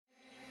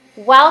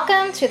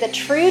Welcome to the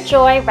True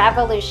Joy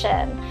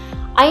Revolution.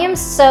 I am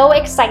so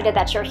excited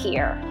that you're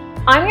here.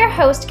 I'm your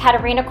host,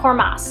 Katerina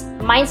Kormas,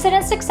 mindset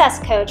and success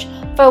coach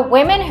for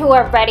women who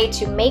are ready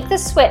to make the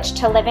switch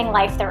to living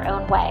life their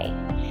own way.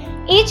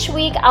 Each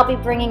week, I'll be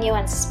bringing you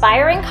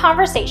inspiring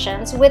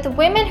conversations with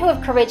women who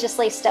have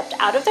courageously stepped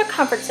out of their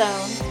comfort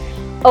zone,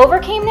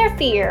 overcame their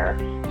fear,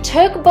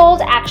 took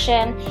bold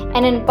action,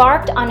 and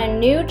embarked on a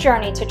new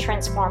journey to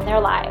transform their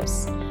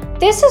lives.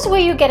 This is where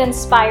you get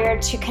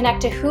inspired to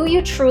connect to who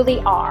you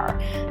truly are,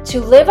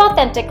 to live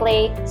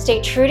authentically,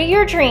 stay true to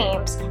your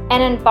dreams,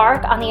 and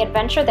embark on the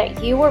adventure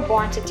that you were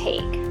born to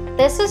take.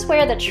 This is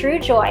where the True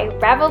Joy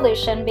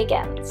Revolution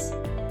begins.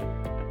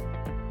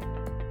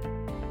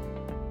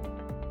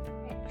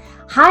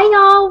 Hi,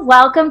 y'all.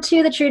 Welcome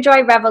to the True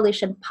Joy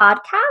Revolution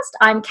podcast.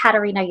 I'm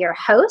Katerina, your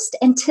host,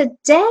 and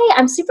today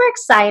I'm super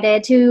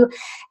excited to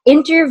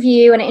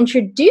interview and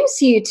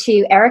introduce you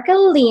to Erica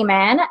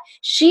Leman.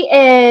 She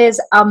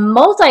is a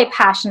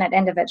multi-passionate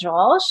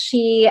individual.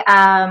 She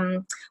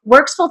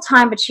works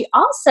full-time, but she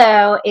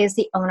also is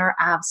the owner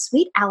of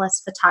Sweet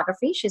Alice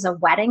Photography. She's a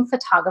wedding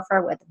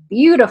photographer with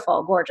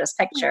beautiful, gorgeous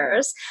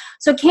pictures.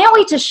 So can't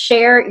wait to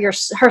share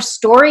her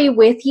story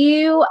with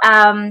you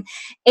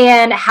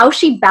and how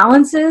she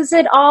balances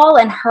it all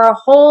and her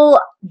whole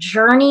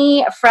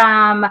journey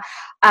from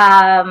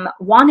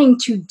wanting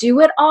to do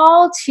it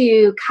all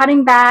to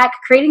cutting back,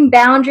 creating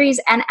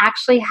boundaries, and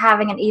actually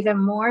having an even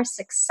more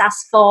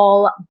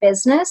successful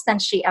business than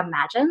she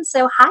imagined.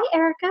 So hi,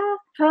 Erica.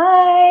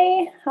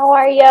 Hi, how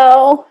are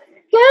you?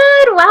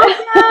 Good,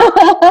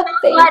 welcome.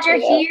 Glad you're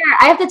here.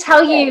 I have to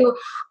tell you,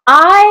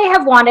 I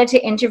have wanted to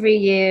interview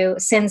you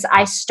since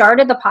I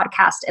started the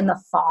podcast in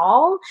the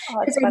fall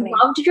because I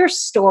loved your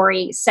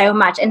story so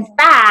much. In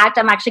fact,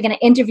 I'm actually going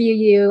to interview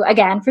you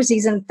again for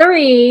season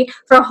 3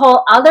 for a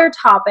whole other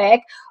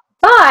topic.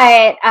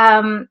 But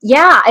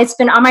it's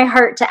been on my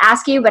heart to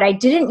ask you, but I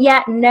didn't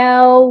yet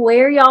know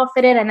where y'all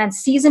fit in. And then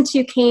season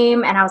 2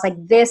 came and I was like,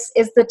 this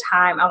is the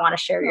time I want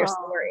to share your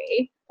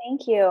story.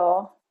 Thank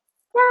you.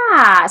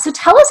 Yeah. So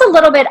tell us a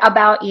little bit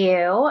about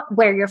you,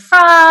 where you're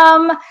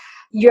from,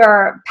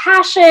 your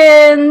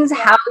passions,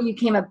 how you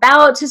came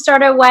about to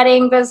start a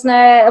wedding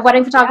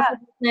photography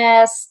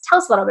business. Tell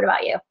us a little bit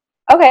about you.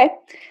 Okay.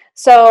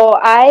 So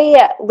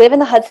I live in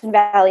the Hudson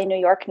Valley, New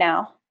York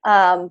now,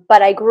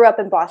 but I grew up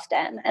in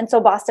Boston. And so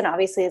Boston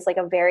obviously is like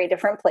a very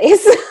different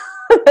place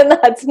than the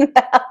Hudson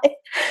Valley.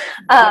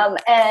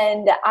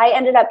 And I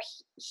ended up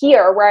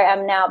here where I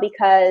am now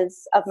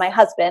because of my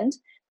husband,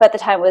 who at the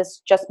time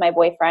was just my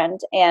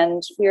boyfriend.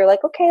 And we were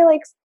like, okay,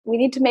 like we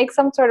need to make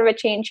some sort of a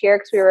change here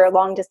because we were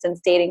long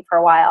distance dating for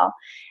a while.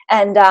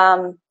 And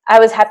I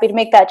was happy to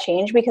make that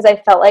change because I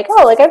felt like,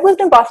 I've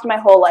lived in Boston my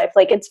whole life.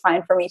 Like it's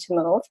fine for me to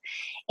move.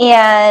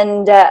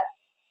 And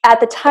at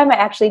the time I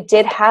actually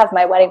did have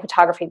my wedding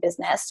photography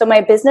business. So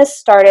my business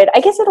started, I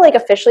guess it like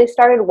officially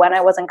started when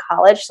I was in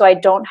college. So I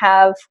don't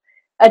have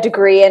a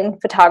degree in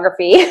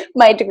photography.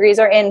 My degrees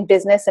are in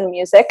business and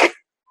music.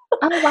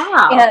 Oh,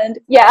 wow.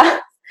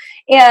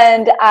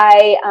 And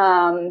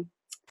I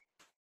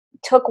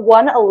took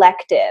one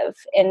elective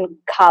in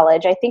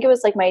college. I think it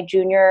was like my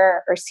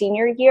junior or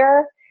senior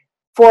year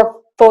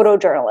for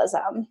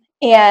photojournalism.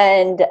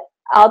 And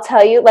I'll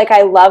tell you, like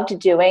I loved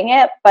doing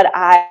it, but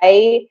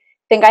I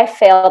think I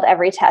failed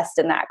every test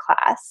in that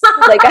class.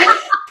 Like,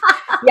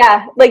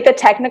 like the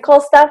technical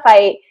stuff,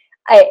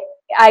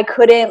 I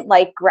couldn't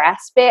like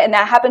grasp it. And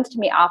that happens to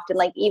me often.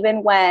 Like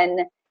even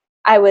when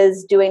I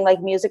was doing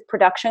like music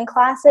production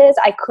classes,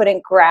 I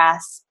couldn't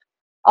grasp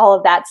all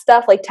of that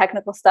stuff. Like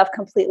technical stuff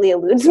completely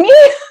eludes me.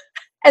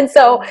 And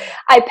so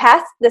I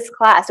passed this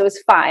class. It was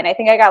fine. I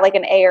think I got like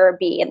an A or a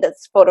B in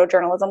this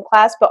photojournalism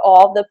class, but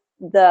all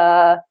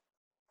the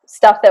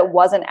stuff that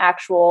wasn't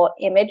actual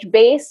image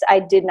based, I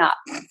did not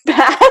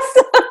pass.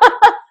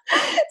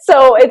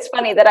 So it's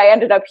funny that I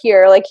ended up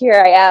here. Like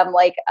here I am,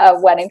 like a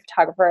wedding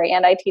photographer,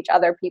 and I teach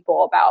other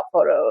people about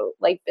photo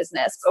like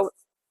business, but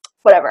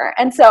whatever.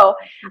 And so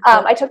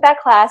I took that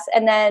class,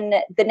 and then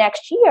the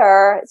next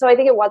year, so I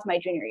think it was my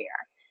junior year.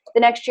 The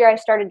next year I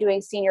started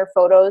doing senior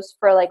photos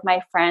for like my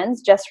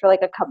friends, just for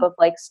like a cup of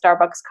like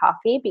Starbucks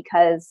coffee,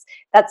 because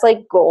that's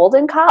like gold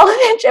in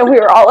college and we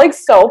were all like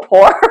so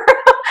poor.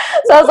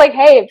 So I was like,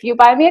 hey, if you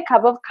buy me a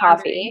cup of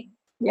coffee,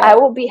 I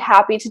will be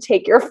happy to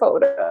take your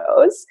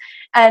photos.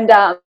 And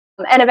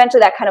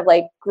eventually that kind of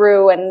like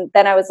grew. And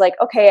then I was like,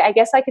 okay, I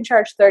guess I can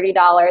charge $30.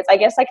 I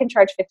guess I can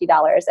charge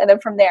 $50. And then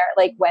from there,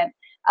 like went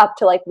up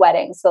to like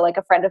weddings. So like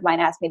a friend of mine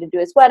asked me to do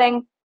his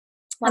wedding.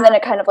 And then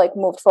it kind of like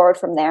moved forward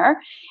from there.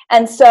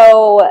 And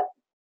so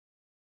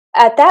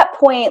at that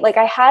point, like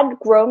I had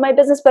grown my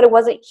business, but it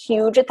wasn't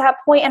huge at that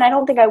point. And I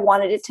don't think I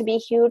wanted it to be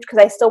huge because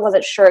I still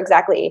wasn't sure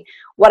exactly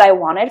what I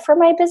wanted for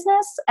my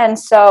business. And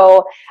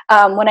so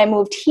when I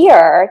moved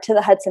here to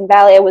the Hudson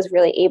Valley, I was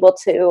really able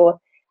to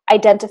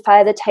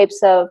identify the types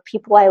of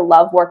people I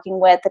love working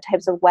with, the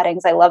types of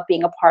weddings I love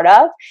being a part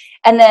of.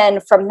 And then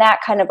from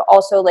that kind of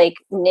also like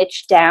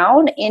niche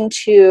down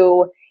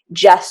into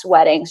just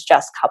weddings,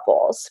 just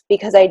couples,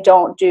 because I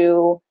don't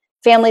do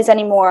families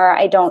anymore.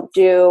 I don't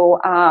do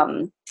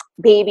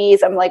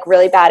babies. I'm like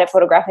really bad at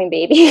photographing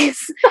babies,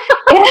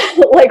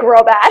 like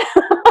real bad.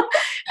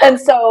 And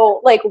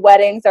so like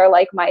weddings are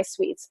like my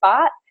sweet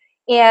spot.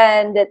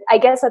 And I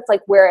guess that's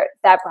like where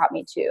that brought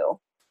me to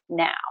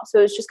now. So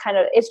it's just kind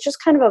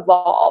of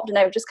evolved, and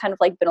I've just kind of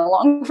like been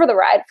along for the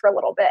ride for a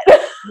little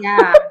bit.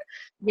 Yeah.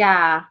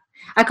 Yeah.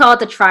 I call it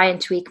the try and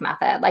tweak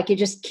method. Like you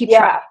just keep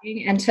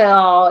trying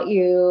until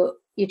you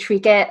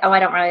tweak it. Oh, I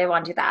don't really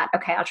want to do that.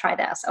 Okay, I'll try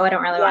this. Oh, I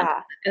don't really want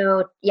to do that.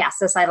 Oh, yes,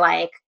 this I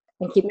like.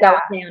 And keep going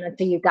down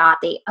until you got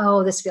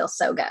oh, this feels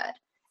so good.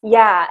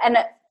 Yeah. And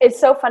it's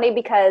so funny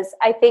because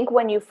I think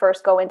when you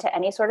first go into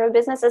any sort of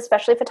business,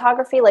 especially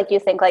photography, like you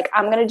think like,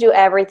 I'm going to do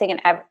everything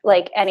and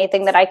like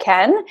anything that I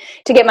can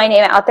to get my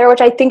name out there,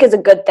 which I think is a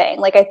good thing.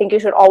 Like, I think you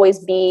should always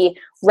be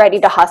ready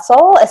to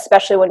hustle,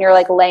 especially when you're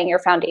like laying your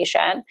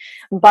foundation.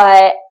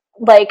 But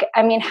like,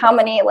 I mean, how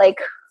many like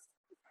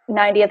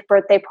 90th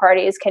birthday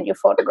parties can you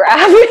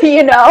photograph,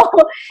 you know?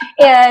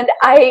 And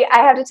I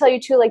have to tell you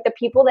too, like the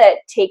people that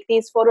take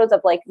these photos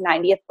of like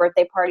 90th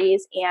birthday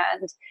parties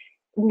and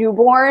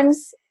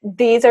newborns,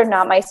 these are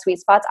not my sweet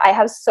spots. I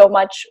have so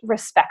much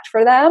respect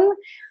for them.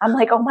 I'm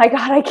like, oh my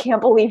God, I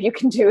can't believe you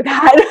can do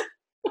that.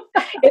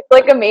 It's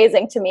like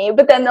amazing to me.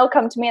 But then they'll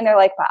come to me and they're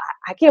like, wow,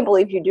 I can't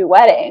believe you do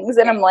weddings.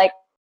 And I'm like,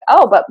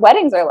 oh, but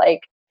weddings are like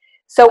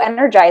so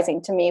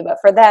energizing to me. But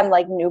for them,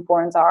 like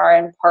newborns are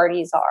and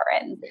parties are.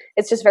 And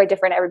it's just very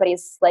different.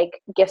 Everybody's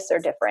like gifts are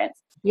different.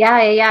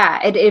 Yeah.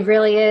 It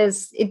really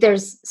is.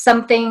 There's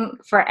something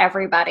for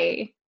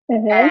everybody.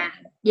 Mm-hmm.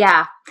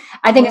 Yeah,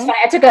 I think it's funny.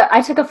 I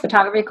took a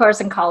photography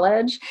course in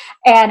college,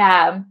 and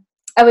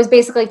I was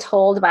basically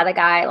told by the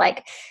guy,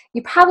 like,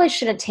 you probably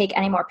shouldn't take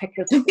any more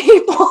pictures of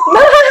people.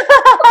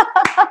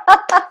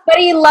 But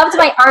he loved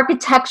my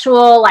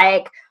architectural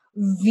like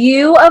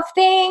view of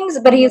things.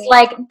 But he's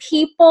like,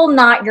 people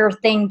not your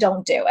thing,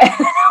 don't do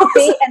it.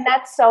 See, and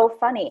that's so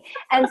funny.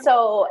 And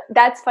so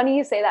that's funny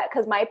you say that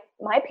because my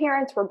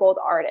parents were both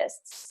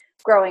artists.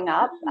 Growing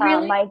up,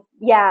 really?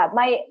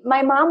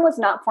 my mom was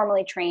not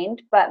formally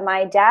trained, but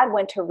my dad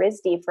went to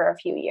RISD for a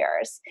few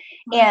years,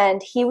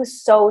 and he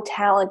was so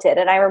talented.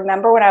 And I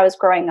remember when I was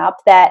growing up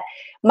that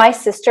my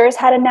sisters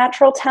had a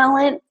natural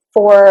talent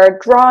for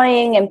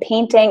drawing and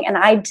painting, and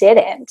I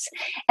didn't.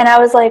 And I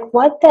was like,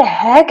 what the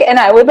heck? And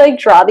I would like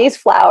draw these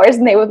flowers,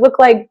 and they would look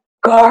like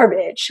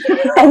garbage.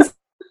 And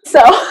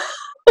so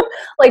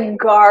like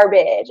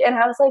garbage. And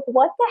I was like,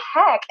 what the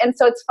heck? And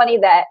so it's funny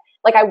that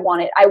like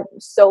I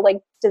so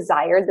like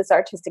desired this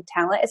artistic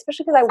talent,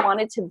 especially because I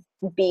wanted to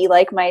be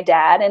like my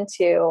dad and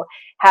to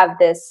have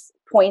this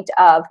point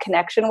of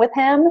connection with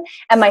him.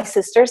 And my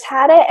sisters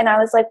had it. And I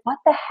was like, what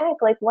the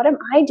heck? Like, what am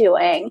I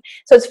doing?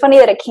 So it's funny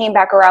that it came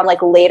back around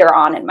like later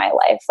on in my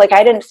life. Like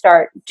I didn't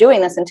start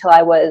doing this until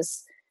I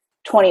was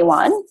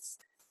 21.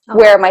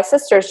 Where my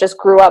sisters just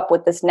grew up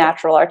with this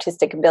natural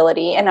artistic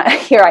ability. And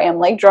here I am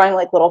like drawing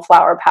like little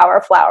flower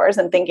power flowers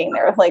and thinking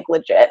they're like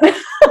legit.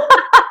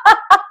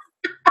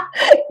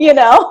 You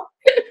know,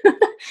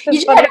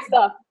 you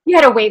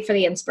had to wait for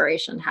the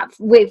inspiration,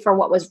 wait for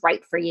what was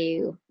right for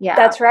you. Yeah,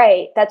 that's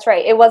right.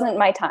 It wasn't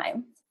my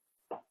time.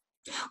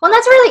 Well,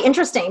 that's really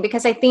interesting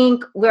because I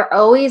think we're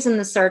always in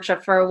the search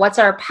for what's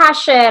our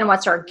passion,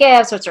 what's our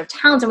gifts, what's our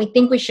talents, and we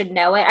think we should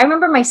know it. I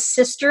remember my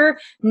sister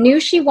knew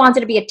she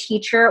wanted to be a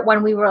teacher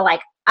when we were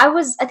like, I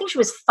think she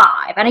was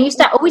 5, and I used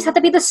to always have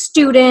to be the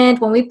student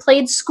when we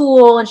played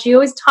school, and she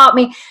always taught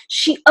me.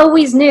 She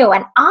always knew,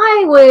 and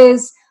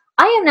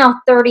I am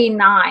now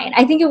 39.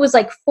 I think it was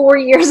like 4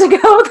 years ago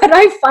that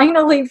I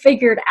finally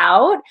figured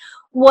out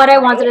what I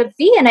wanted to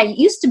be. And I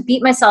used to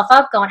beat myself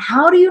up going,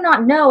 how do you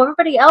not know?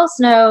 Everybody else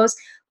knows.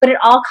 But it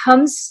all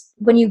comes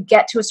when you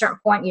get to a certain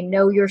point, you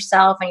know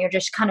yourself and you're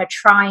just kind of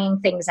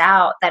trying things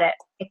out that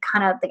it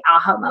kind of, the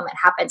aha moment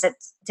happens.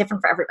 It's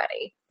different for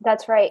everybody.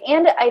 That's right.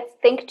 And I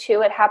think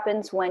too, it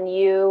happens when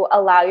you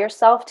allow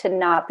yourself to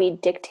not be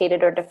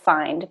dictated or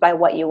defined by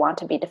what you want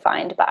to be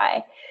defined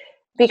by.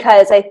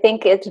 Because I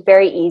think it's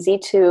very easy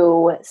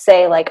to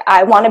say like,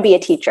 I want to be a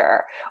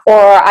teacher, or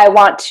I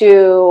want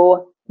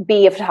to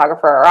be a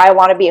photographer, or I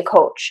want to be a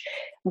coach.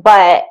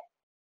 But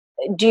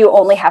do you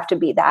only have to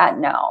be that?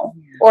 No.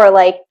 Or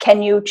like,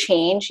 can you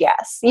change?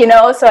 Yes. You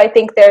know, so I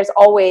think there's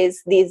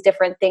always these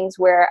different things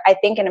where I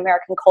think in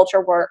American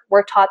culture,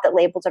 we're taught that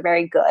labels are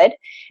very good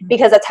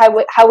because that's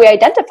how we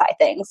identify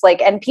things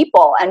like, and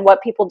people and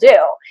what people do.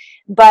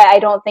 But I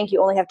don't think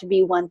you only have to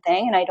be one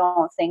thing. And I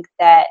don't think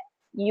that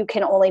you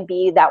can only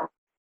be that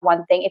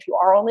one thing if you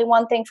are only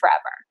one thing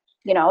forever.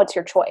 You know, it's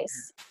your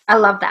choice. I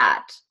love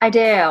that. I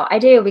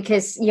do,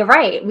 because you're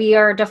right. We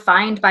are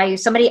defined by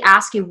somebody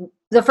asks you,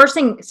 the first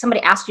thing somebody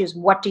asks you is,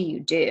 what do you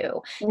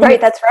do? Right.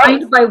 That's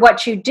right. Defined by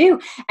what you do.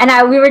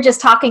 And we were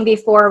just talking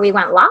before we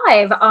went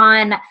live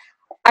on,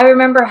 I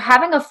remember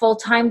having a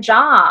full-time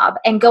job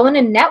and going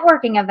to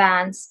networking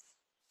events.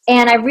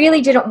 And I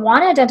really didn't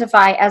want to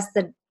identify as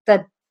the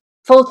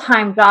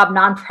full-time job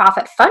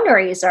nonprofit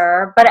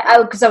fundraiser, but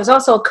because I was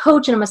also a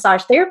coach and a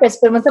massage therapist.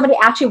 But when somebody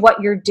asks you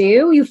what you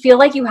do, you feel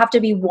like you have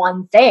to be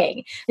one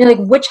thing. You're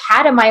like, which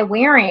hat am I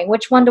wearing?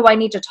 Which one do I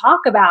need to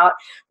talk about?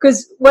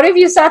 Because what if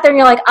you sat there and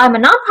you're like, I'm a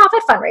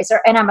nonprofit fundraiser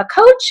and I'm a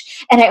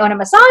coach and I own a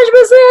massage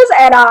business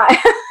and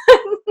I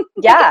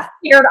yeah,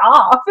 scared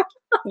off.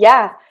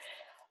 Yeah,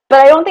 but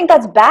I don't think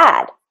that's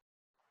bad.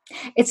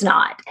 It's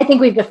not. I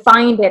think we've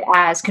defined it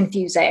as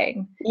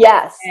confusing.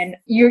 Yes. And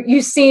you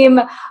seem,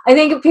 I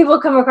think people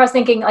come across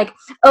thinking like,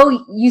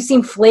 oh, you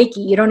seem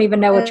flaky. You don't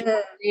even know what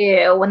you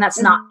do, when that's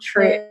not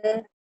true.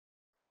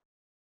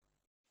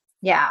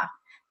 Yeah.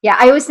 Yeah.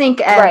 I always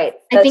think, right.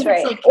 I think right.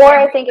 it's like, or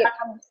I think it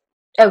comes.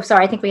 Oh,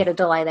 sorry. I think we had a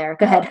delay there.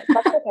 Go ahead.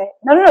 That's okay.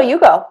 No, you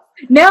go.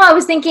 No, I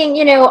was thinking,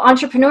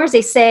 entrepreneurs,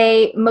 they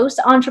say most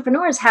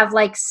entrepreneurs have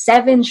like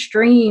 7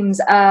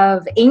 streams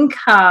of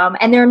income,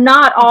 and they're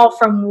not all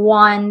from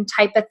one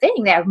type of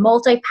thing. They're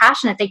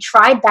multi-passionate. They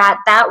tried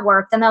that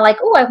worked. And they're like,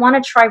 oh, I want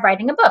to try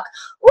writing a book.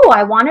 Oh,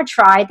 I want to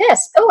try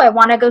this. Oh, I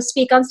want to go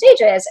speak on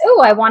stages.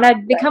 Oh, I want to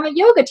become a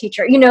yoga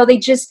teacher. They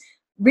just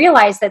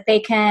realize that they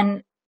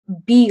can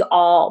be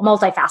all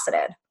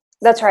multifaceted.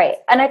 That's right.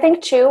 And I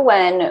think too,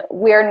 when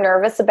we're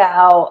nervous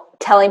about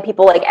telling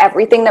people like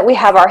everything that we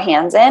have our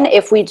hands in,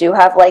 if we do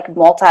have like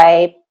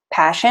multi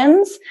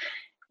passions,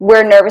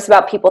 we're nervous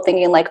about people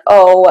thinking like,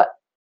 oh,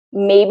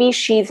 maybe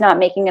she's not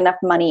making enough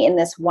money in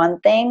this one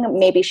thing.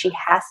 Maybe she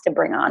has to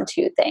bring on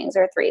 2 things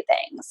or 3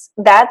 things.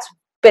 That's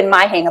been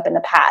my hang up in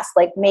the past.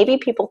 Like maybe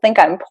people think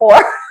I'm poor.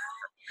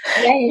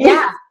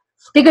 Yeah.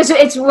 Because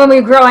it's when we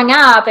were growing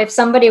up, if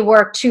somebody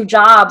worked 2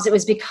 jobs, it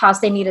was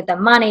because they needed the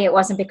money. It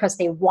wasn't because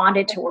they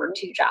wanted to work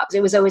 2 jobs.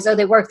 It was always, oh,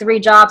 they work 3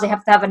 jobs. They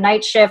have to have a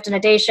night shift and a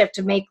day shift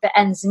to make the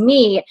ends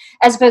meet,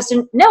 as opposed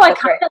to, no, I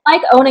kind of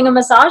like owning a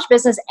massage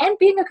business and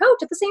being a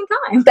coach at the same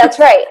time. That's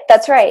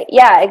right.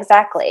 Yeah,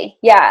 exactly.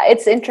 Yeah,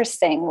 it's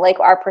interesting,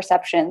 like our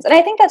perceptions. And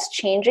I think that's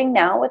changing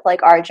now with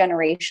like our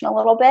generation a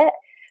little bit,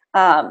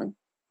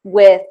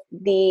 with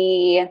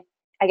the,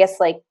 I guess,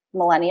 like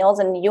millennials,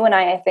 and you and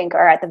I think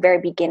are at the very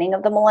beginning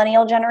of the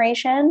millennial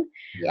generation.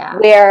 Yeah,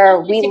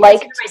 where we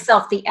like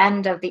myself the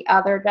end of the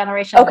other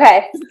generation.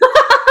 Okay.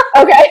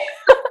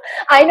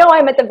 I know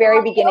I'm at the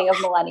very beginning of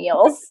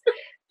millennials.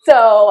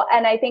 So,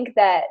 and I think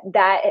that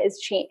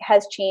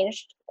has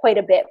changed quite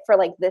a bit for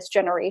like this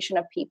generation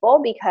of people,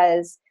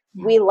 because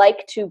we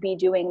like to be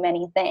doing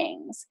many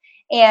things.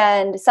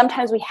 And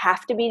sometimes we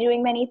have to be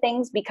doing many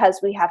things because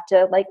we have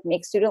to like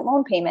make student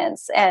loan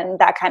payments and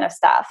that kind of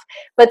stuff.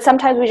 But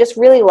sometimes we just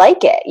really like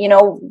it.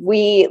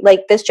 We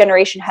like, this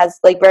generation has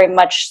like very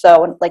much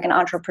so like an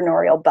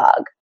entrepreneurial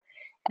bug.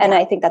 And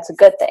I think that's a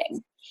good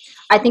thing.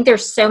 I think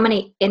there's so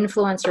many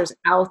influencers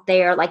out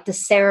there, like the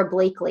Sarah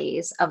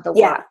Blakeleys of the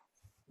world,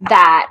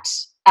 that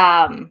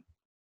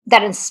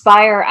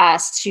inspire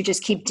us to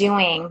just keep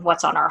doing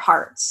what's on our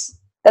hearts.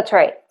 That's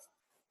right.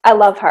 I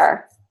love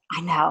her. I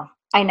know.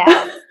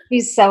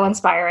 She's so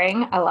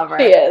inspiring. I love her.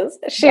 She is.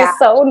 She's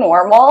so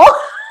normal.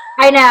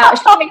 I know.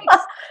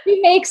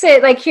 She makes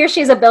it like, here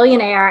she's a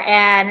billionaire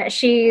and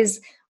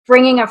she's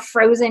bringing a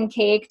frozen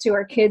cake to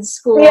her kids'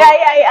 school.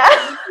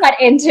 Yeah. Cut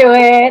into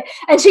it.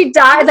 And she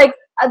died. Like,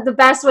 the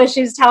best was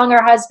she was telling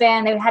her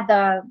husband, they had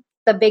the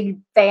big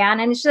van,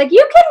 and she's like,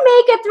 you can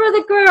make it through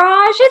the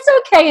garage. It's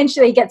okay. And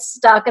she gets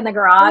stuck in the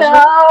garage.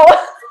 No.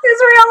 This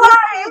is real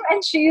life.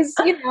 And she's,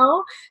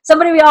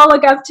 somebody we all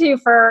look up to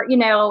for,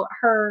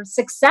 her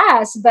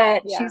success,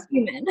 but she's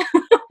human.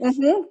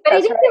 Mm-hmm. But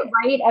I think you're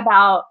right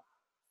about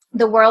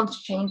the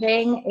world's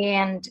changing,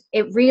 and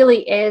it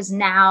really is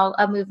now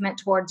a movement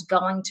towards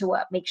going to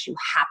what makes you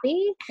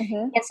happy.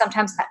 Mm-hmm. And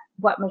sometimes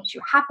what makes you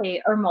happy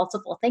are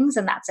multiple things,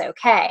 and that's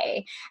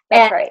okay.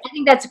 That's right. I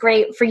think that's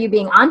great for you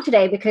being on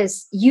today,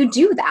 because you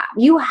do that.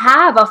 You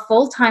have a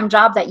full-time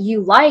job that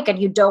you like and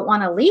you don't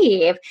want to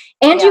leave.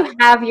 And you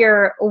have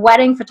your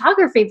wedding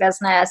photography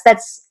business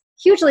that's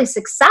hugely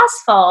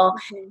successful.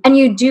 Mm-hmm. And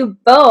you do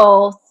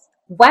both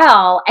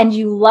well, and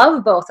you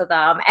love both of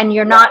them, and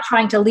you're not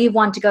trying to leave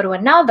one to go to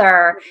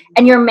another,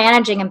 and you're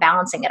managing and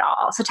balancing it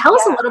all. So tell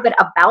us a little bit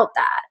about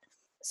that.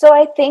 So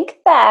I think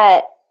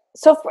that,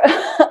 so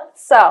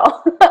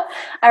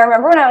I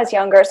remember when I was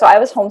younger, so I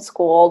was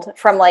homeschooled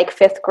from like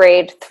 5th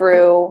grade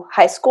through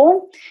high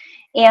school.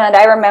 And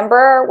I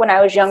remember when I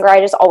was younger,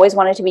 I just always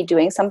wanted to be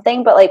doing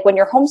something. But like when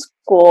you're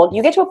homeschooled,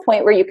 you get to a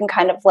point where you can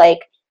kind of like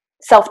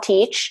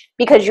self-teach,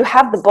 because you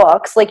have the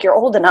books, like you're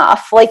old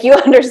enough, like you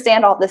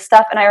understand all this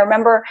stuff. And I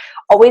remember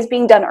always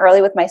being done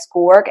early with my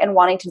schoolwork and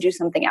wanting to do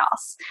something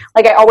else.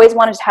 Like I always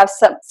wanted to have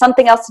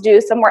something else to do,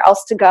 somewhere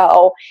else to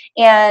go.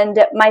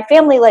 And my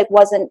family like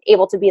wasn't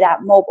able to be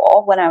that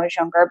mobile when I was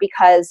younger,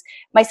 because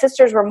my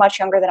sisters were much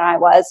younger than I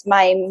was.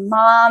 My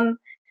mom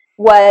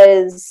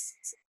was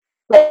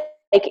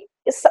like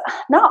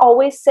not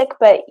always sick,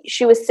 but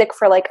she was sick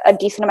for like a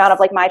decent amount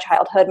of like my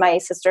childhood, my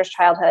sister's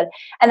childhood.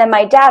 And then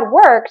my dad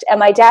worked, and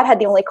my dad had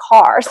the only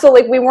car. So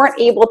like we weren't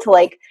able to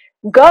like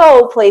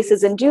go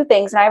places and do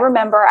things. And I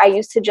remember I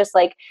used to just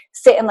like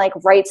sit and like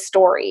write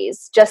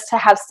stories just to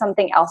have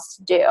something else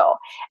to do.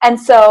 And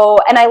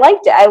I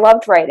liked it. I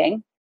loved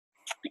writing.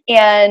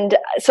 And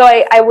so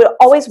I would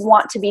always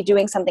want to be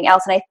doing something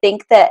else. And I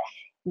think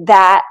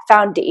that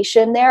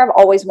foundation there of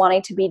always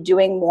wanting to be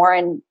doing more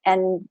and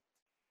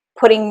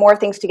putting more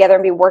things together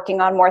and be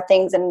working on more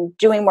things and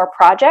doing more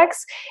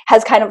projects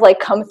has kind of like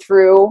come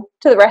through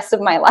to the rest of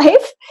my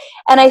life.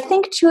 And I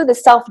think too, the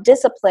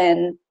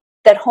self-discipline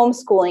that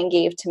homeschooling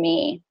gave to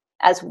me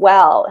as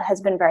well has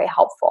been very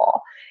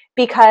helpful,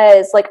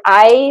 because like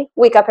I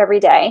wake up every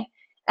day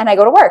and I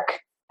go to work,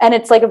 and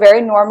it's like a very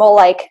normal,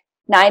 like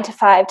 9 to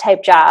 5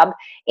 type job.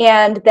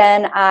 And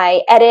then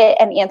I edit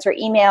and answer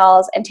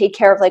emails and take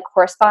care of like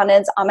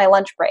correspondence on my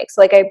lunch break. So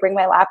like I bring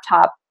my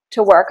laptop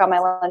to work on my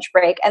lunch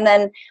break, and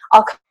then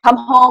I'll come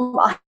home,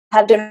 I'll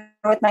have dinner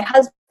with my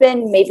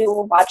husband, maybe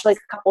we'll watch like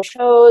a couple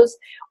shows,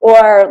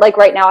 or like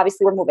right now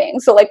obviously we're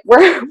moving, so like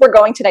we're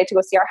going tonight to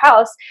go see our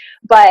house,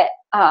 but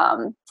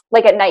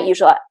like at night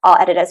usually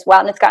I'll edit as well.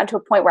 And it's gotten to a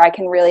point where I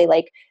can really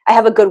like, I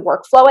have a good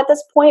workflow at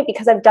this point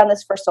because I've done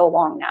this for so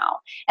long now.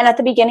 And at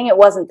the beginning it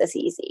wasn't this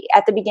easy.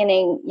 At the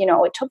beginning, you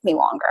know, it took me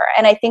longer.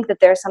 And I think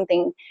that there's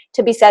something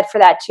to be said for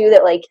that too,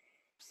 that like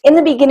in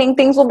the beginning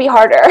things will be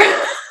harder.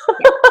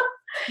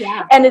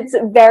 Yeah. And it's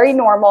very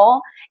normal,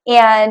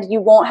 and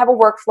you won't have a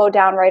workflow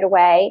down right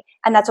away,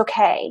 and that's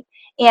okay.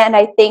 And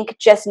I think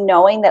just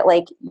knowing that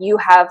like you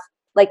have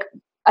like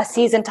a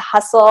season to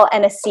hustle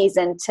and a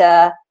season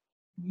to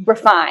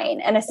refine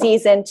and a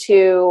season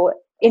to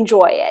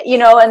enjoy it, you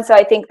know? And so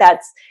I think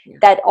that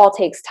all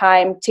takes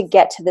time to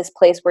get to this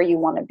place where you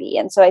want to be.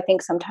 And so I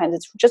think sometimes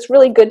it's just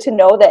really good to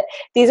know that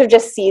these are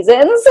just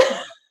seasons.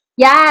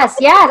 Yes.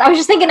 I was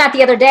just thinking that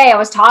the other day. I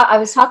was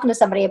talking to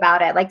somebody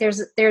about it. Like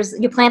there's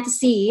you plant the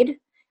seed,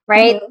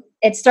 right? Mm-hmm.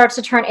 It starts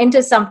to turn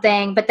into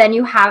something, but then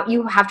you have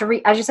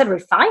to as you said,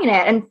 refine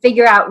it and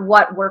figure out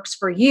what works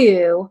for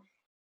you,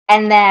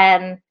 and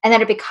then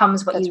it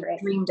becomes what you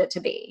dreamed it to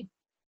be.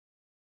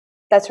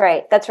 That's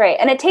right.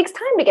 And it takes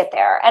time to get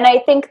there. And I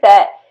think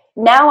that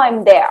now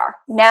I'm there.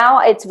 Now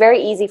it's very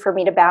easy for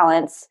me to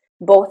balance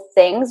both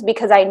things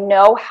because I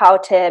know how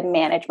to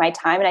manage my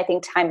time. And I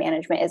think time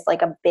management is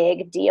like a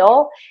big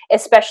deal,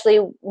 especially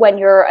when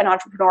you're an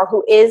entrepreneur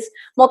who is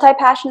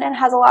multi-passionate and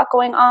has a lot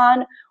going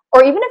on,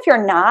 or even if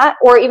you're not,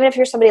 or even if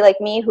you're somebody like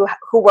me who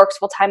works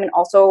full time and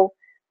also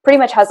pretty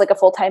much has like a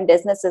full-time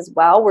business as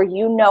well, where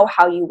you know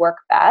how you work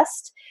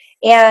best.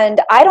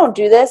 And I don't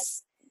do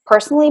this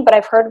personally, but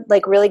I've heard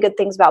like really good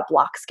things about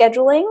block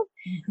scheduling.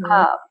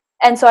 Mm-hmm.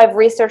 And so I've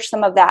researched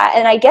some of that.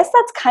 And I guess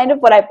that's kind of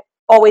what I've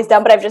always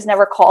done, but I've just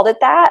never called it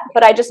that.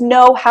 But I just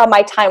know how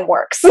my time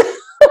works.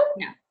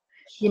 Yeah.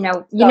 You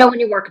know when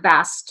you work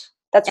best.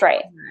 That's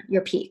right.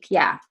 Your peak.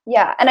 Yeah.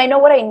 Yeah. And I know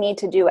what I need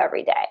to do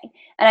every day.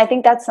 And I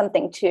think that's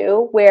something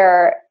too,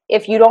 where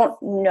if you don't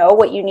know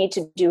what you need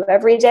to do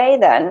every day,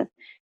 then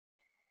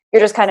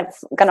you're just kind of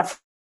going to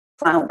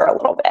flounder a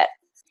little bit.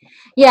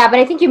 Yeah, but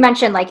I think you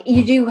mentioned like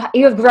you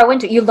grow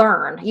into, you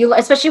learn,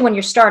 especially when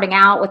you're starting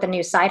out with a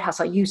new side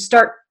hustle,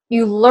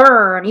 you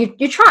learn,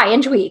 you try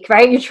and tweak,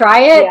 right? You try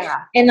it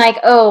and like,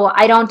 oh,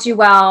 I don't do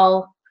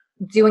well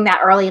doing that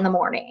early in the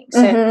morning.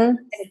 So I'm going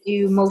to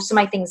do most of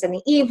my things in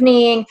the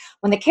evening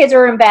when the kids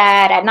are in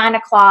bed at 9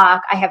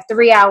 o'clock. I have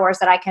 3 hours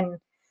that I can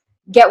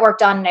get work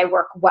done, and I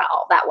work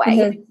well that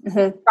way.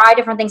 Try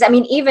different things. I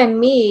mean, even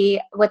me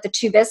with the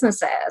 2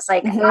 businesses,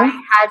 like I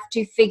had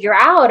to figure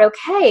out,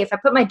 okay, if I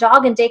put my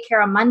dog in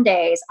daycare on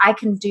Mondays, I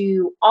can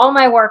do all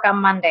my work on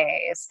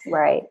Mondays,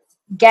 right?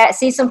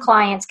 See some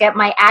clients, get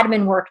my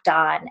admin work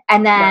done,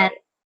 and then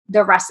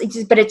the rest.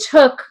 But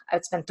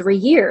it's been 3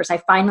 years. I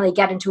finally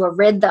get into a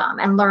rhythm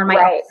and learn my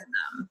own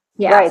rhythm.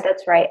 Yeah, right.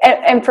 That's right.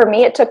 And for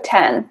me, it took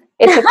 10.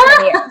 It took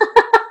 10 years.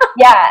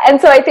 Yeah. And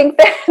so I think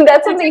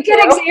that's a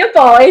good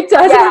example. It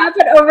doesn't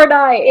happen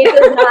overnight. It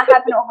does not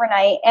happen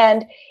overnight.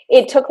 And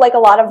it took like a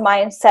lot of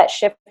mindset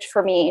shift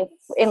for me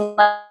in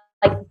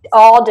like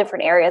all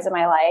different areas of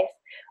my life.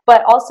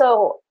 But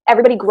also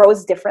everybody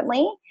grows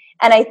differently.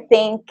 And I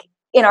think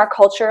in our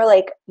culture,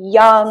 like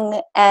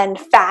young and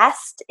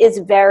fast is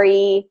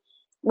very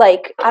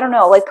like, I don't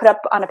know, like put up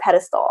on a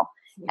pedestal.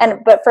 Yeah.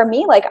 But for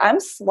me, like I'm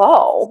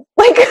slow,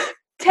 like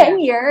 10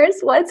 years,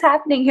 what's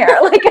happening here?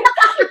 Like,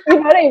 you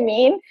know what I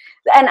mean?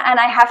 And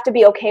I have to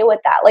be okay with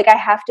that. Like I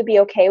have to be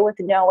okay with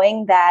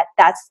knowing that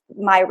that's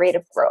my rate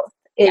of growth.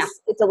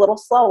 It's a little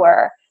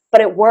slower,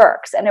 but it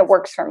works, and it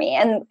works for me.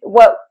 And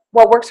what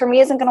works for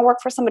me isn't going to work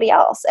for somebody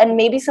else. And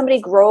maybe somebody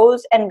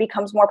grows and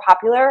becomes more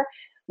popular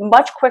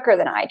much quicker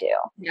than I do.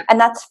 Yep. And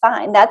that's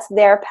fine. That's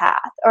their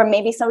path. Or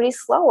maybe somebody's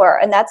slower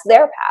and that's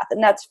their path,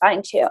 and that's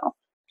fine too.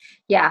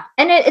 Yeah.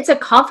 And it's a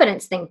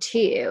confidence thing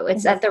too.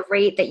 It's at the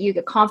rate that you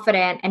get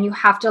confident, and you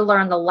have to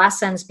learn the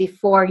lessons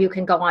before you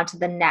can go on to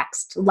the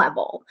next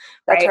level.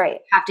 That's right. You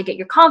have to get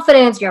your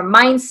confidence, your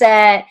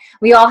mindset.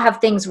 We all have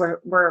things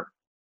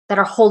that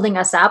are holding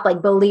us up,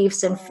 like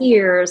beliefs and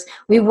fears.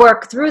 We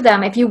work through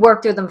them. If you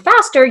work through them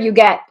faster,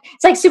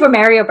 it's like Super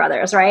Mario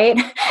Brothers, right?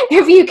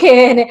 If you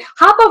can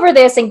hop over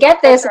this and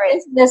get this,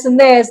 and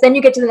this, then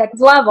you get to the next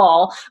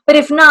level. But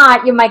if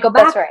not, you might go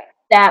back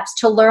steps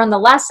to learn the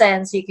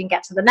lessons so you can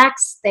get to the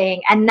next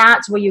thing. And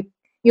that's where you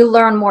you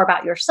learn more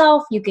about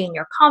yourself, you gain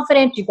your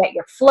confidence, you get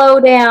your flow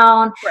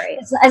down. Right.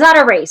 It's not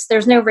a race.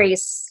 There's no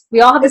race.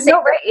 We all have There's the same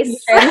no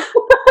race. reputation.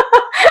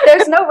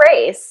 There's no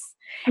race.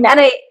 No.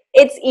 And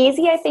it's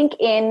easy, I think,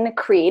 in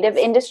creative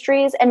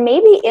industries and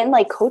maybe in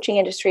like coaching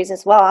industries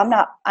as well.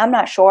 I'm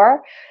not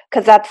sure,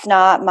 because that's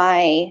not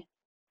my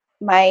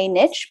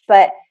niche,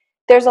 but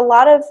there's a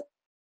lot of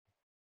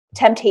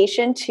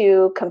temptation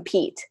to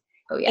compete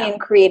in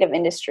creative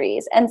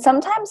industries. And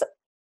sometimes,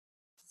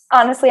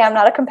 honestly, I'm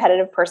not a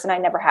competitive person. I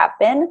never have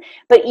been.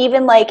 But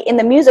even like in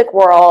the music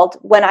world,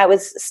 when I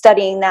was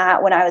studying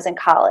that when I was in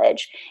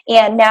college,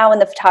 and now in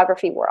the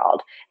photography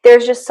world,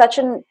 there's just such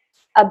an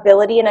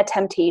ability and a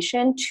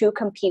temptation to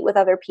compete with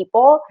other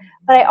people.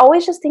 But I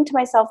always just think to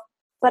myself,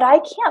 but I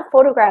can't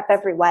photograph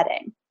every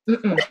wedding.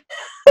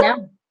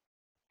 No.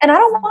 And I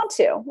don't want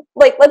to.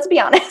 Like, let's be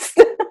honest.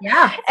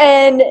 Yeah.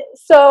 And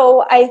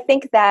so I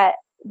think that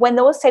when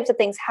those types of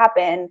things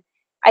happen,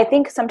 I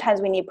think sometimes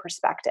we need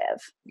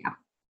perspective. Yeah.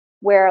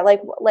 Where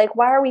like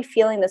why are we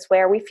feeling this way?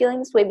 Are we feeling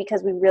this way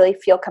because we really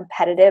feel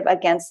competitive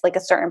against like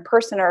a certain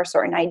person or a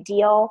certain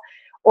ideal?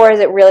 Or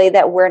is it really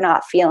that we're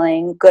not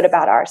feeling good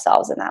about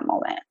ourselves in that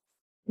moment?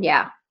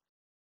 Yeah.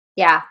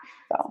 Yeah.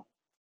 So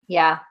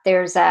yeah,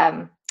 there's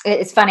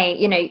it's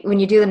funny, you know, when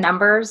you do the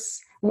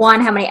numbers,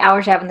 one, how many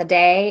hours you have in the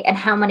day and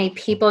how many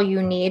people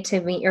you need to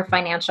meet your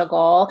financial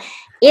goal.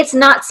 It's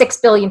not 6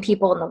 billion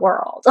people in the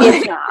world.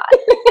 It's not.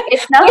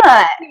 It's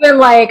not even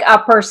like a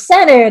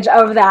percentage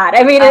of that.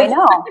 I mean, I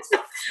know.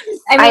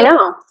 I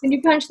know. When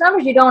you punch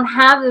numbers, you don't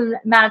have the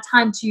amount of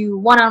time to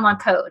one-on-one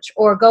coach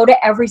or go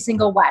to every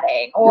single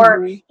wedding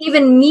or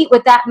even meet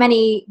with that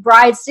many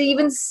brides to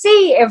even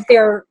see if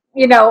they're,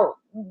 you know,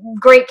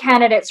 great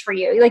candidates for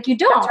you. Like, you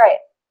don't. That's right.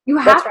 You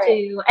have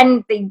to,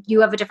 and you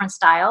have a different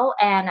style,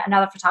 and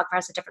another photographer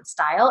has a different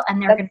style,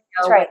 and they're going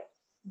to go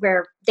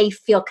where they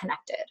feel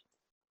connected.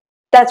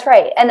 That's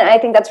right. And I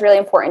think that's really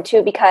important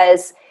too,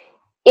 because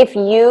if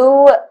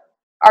you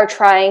are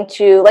trying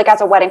to, like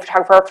as a wedding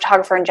photographer or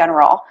photographer in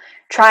general,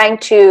 trying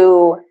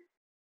to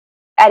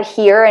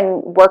adhere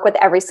and work with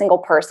every single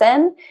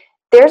person,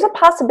 there's a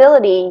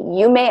possibility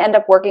you may end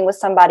up working with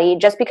somebody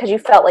just because you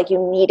felt like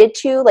you needed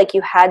to, like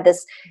you had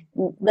this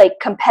like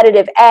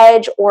competitive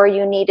edge, or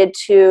you needed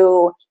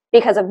to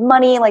because of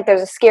money, like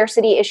there's a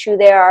scarcity issue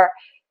there.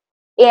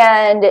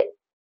 And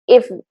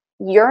if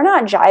you're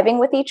not jiving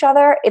with each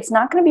other, it's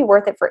not going to be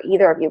worth it for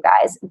either of you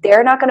guys.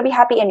 They're not going to be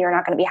happy and you're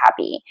not going to be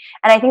happy.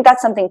 And I think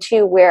that's something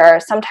too,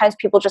 where sometimes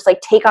people just like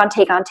take on,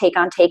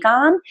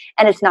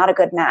 and it's not a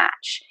good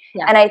match.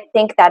 Yeah. And I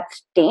think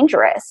that's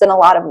dangerous in a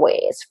lot of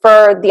ways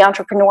for the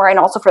entrepreneur and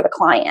also for the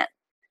client.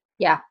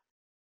 Yeah.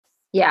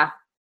 Yeah.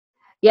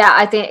 Yeah.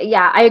 I think,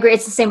 yeah, I agree.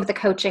 It's the same with the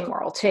coaching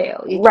world too.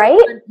 Right?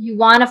 You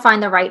want to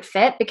find the right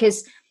fit,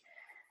 because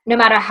no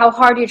matter how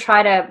hard you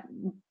try to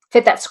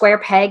fit that square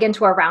peg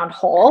into a round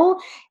hole,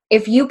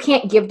 if you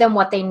can't give them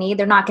what they need,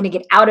 they're not going to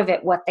get out of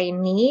it what they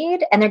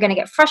need, and they're going to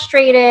get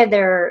frustrated.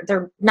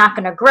 They're not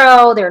going to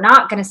grow. They're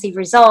not going to see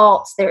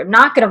results. They're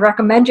not going to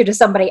recommend you to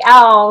somebody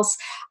else.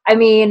 I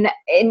mean,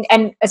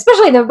 and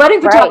especially in the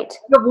wedding photography,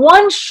 you have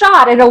one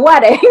shot at a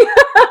wedding.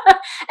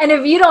 And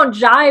if you don't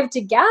jive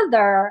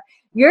together,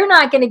 you're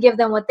not going to give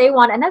them what they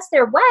want. And that's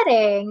their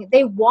wedding.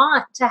 They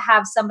want to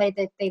have somebody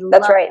that they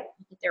love,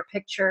 their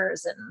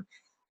pictures, and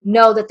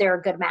know that they're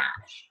a good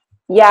match.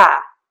 Yeah.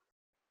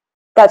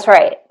 That's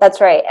right.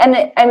 That's right.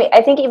 And I mean,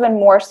 I think even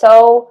more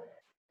so,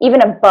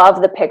 even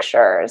above the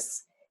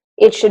pictures,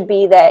 it should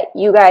be that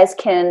you guys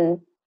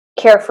can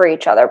care for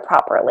each other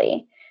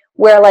properly.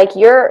 Where like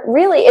you're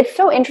really, it's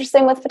so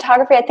interesting with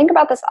photography. I think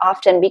about this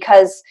often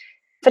because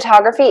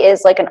photography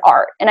is like an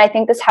art. And I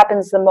think this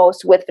happens the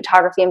most with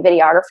photography and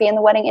videography in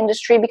the wedding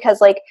industry,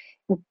 because like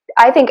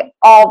I think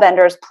all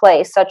vendors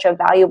play such a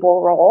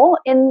valuable role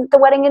in the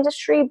wedding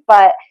industry,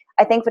 but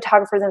I think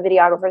photographers and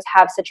videographers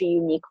have such a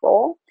unique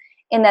role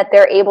in that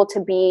they're able to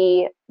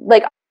be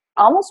like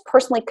almost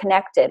personally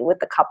connected with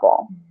the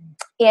couple.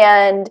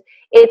 And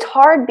it's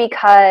hard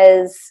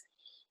because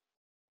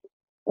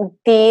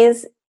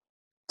these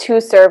two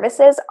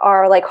services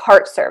are like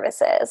heart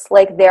services,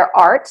 like they're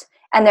art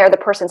and they're the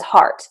person's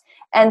heart.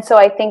 And so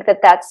I think that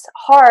that's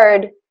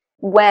hard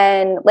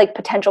when like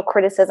potential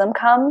criticism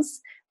comes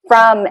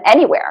from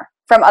anywhere,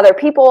 from other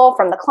people,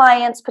 from the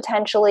clients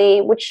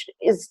potentially, which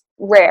is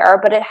rare,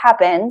 but it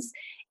happens.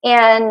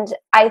 And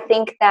I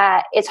think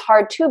that it's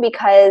hard too,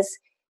 because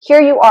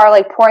here you are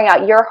like pouring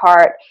out your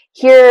heart.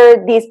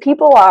 Here these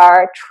people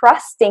are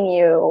trusting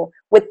you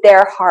with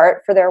their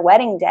heart for their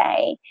wedding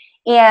day.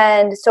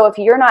 And so if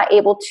you're not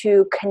able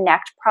to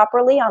connect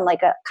properly on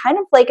like a kind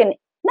of like an,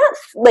 not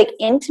like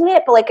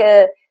intimate, but like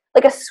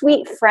a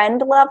sweet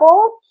friend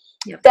level,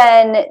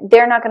 then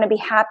they're not going to be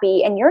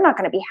happy and you're not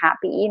going to be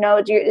happy. You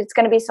know, it's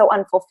going to be so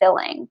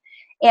unfulfilling.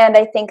 And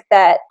I think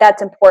that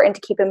that's important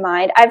to keep in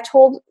mind.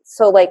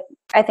 So like,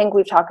 I think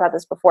we've talked about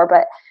this before,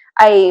 but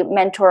I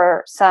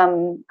mentor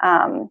some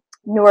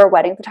newer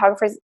wedding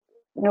photographers,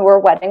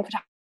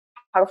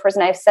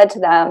 and I've said to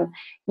them,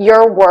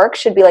 your work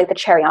should be like the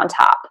cherry on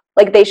top.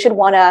 Like they should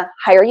want to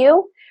hire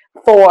you,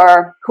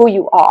 for who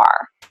you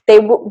are. They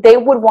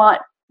would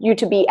want you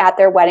to be at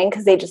their wedding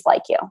because they just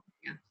like you.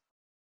 Yeah.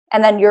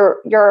 And then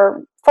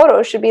your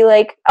photos should be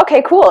like,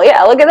 okay, cool.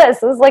 Yeah, look at this.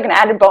 This is like an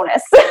added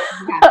bonus.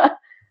 Yeah.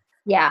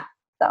 Yeah.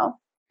 So.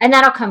 And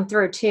that'll come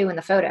through too in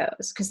the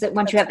photos, because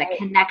once you have the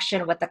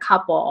connection with the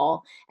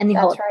couple and the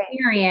whole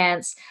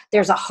experience,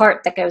 there's a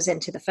heart that goes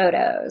into the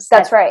photos.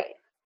 That's right.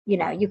 You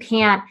know, you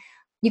can't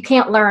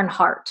learn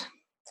heart.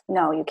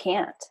 No, you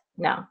can't.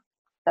 No.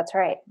 That's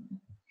right.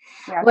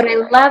 What I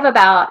love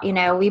about, you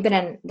know, we've been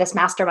in this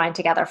mastermind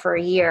together for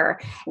a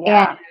year,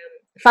 and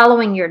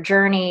following your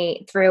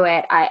journey through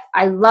it,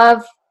 I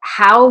love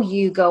how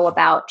you go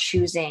about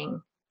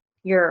choosing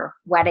your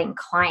wedding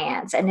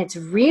clients. And it's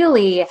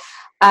really,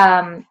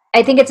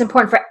 I think it's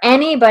important for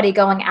anybody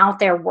going out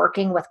there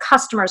working with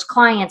customers,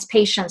 clients,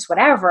 patients,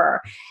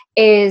 whatever,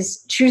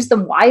 is choose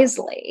them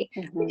wisely.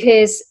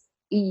 Because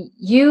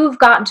you've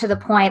gotten to the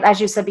point,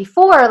 as you said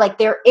before, like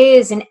there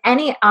is in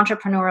any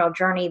entrepreneurial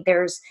journey,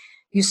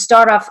 you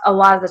start off a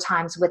lot of the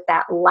times with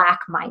that lack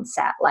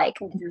mindset, like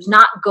there's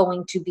not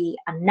going to be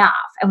enough.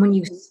 And when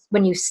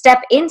you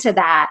step into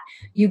that,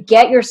 you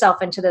get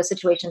yourself into those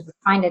situations of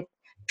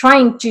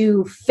trying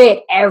to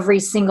fit every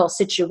single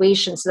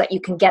situation so that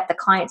you can get the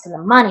clients and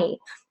the money.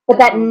 But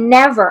that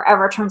never,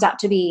 ever turns out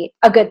to be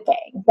a good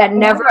thing. That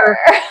never.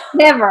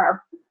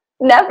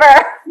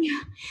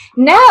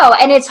 No.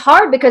 And it's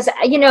hard because,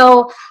 you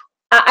know,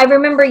 I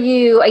remember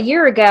you a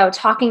year ago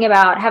talking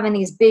about having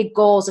these big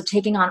goals of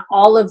taking on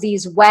all of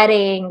these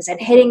weddings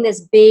and hitting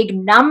this big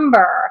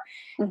number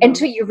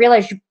until you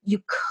realized you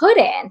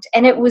couldn't.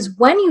 And it was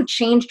when you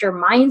changed your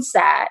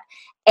mindset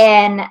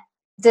and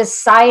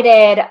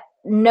decided,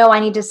 no,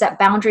 I need to set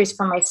boundaries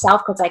for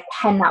myself because I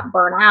cannot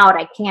burn out.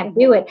 I can't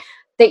do it.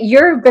 That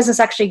your business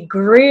actually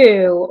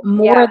grew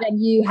more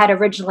than you had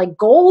originally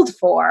goaled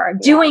for,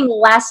 doing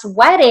less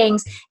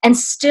weddings and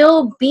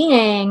still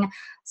being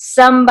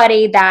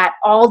somebody that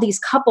all these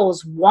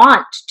couples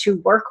want to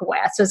work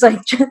with. So it's like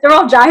they're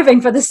all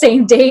jiving for the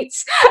same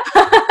dates.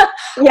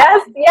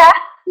 Yes. Yeah.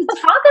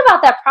 Talk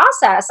about that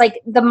process, like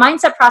the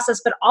mindset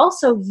process, but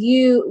also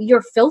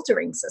your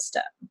filtering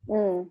system.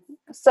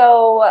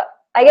 So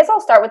I guess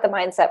I'll start with the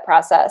mindset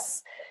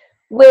process.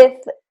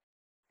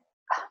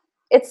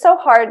 It's so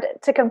hard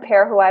to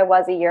compare who I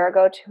was a year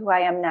ago to who I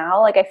am now.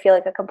 Like I feel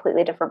like a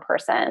completely different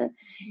person.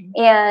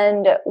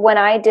 And when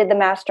I did the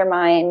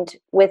mastermind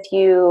with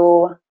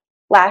you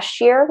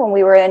last year, when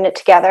we were in it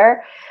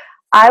together,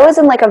 I was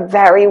in like a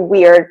very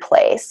weird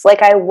place.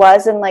 Like I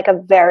was in like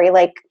a very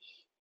like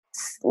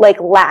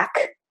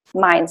lack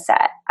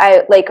mindset.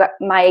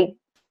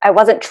 I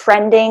wasn't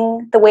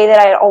trending the way that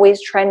I had always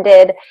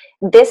trended.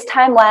 This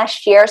time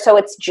last year, so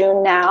it's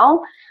June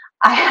now,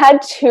 I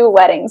had 2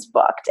 weddings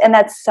booked, and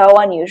that's so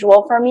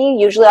unusual for me.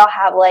 Usually I'll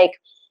have like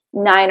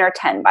 9 or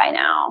 10 by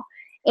now.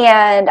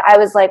 And I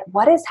was like,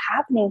 what is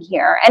happening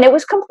here? And it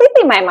was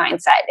completely my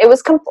mindset. It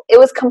was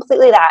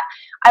completely that.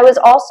 I was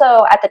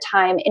also at the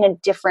time in a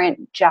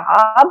different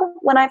job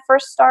when I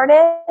first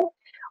started,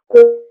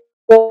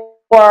 or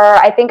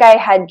I think I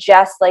had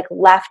just like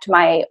left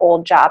my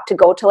old job to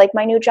go to like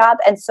my new job.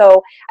 And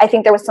so I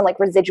think there was some like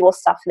residual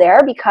stuff there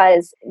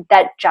because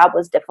that job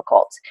was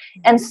difficult.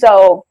 And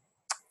so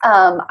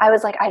I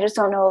was like, I just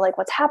don't know like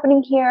what's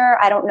happening here.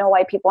 I don't know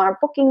why people aren't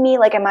booking me.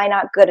 Like, am I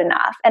not good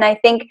enough? And I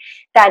think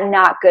that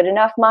not good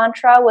enough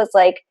mantra was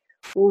like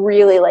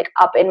really like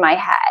up in my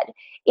head.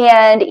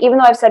 And even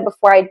though I've said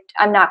before,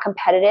 I'm not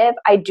competitive,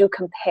 I do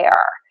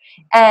compare.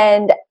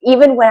 And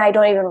even when I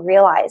don't even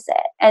realize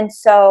it. And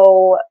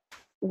so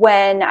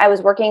when I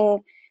was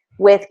working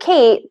with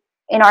Kate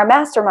in our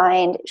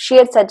mastermind, she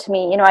had said to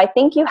me, you know, I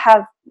think you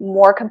have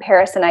more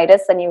comparisonitis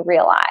than you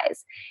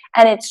realize.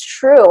 And it's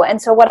true.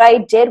 And so what I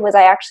did was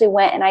I actually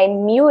went and I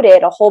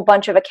muted a whole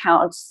bunch of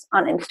accounts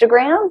on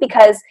Instagram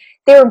because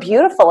they were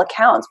beautiful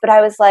accounts, but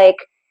I was like,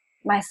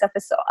 my stuff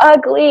is so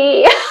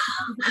ugly.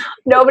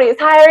 Nobody's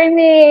hiring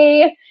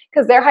me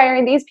because they're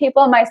hiring these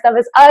people. My stuff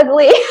is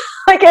ugly.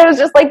 Like it was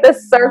just like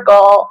this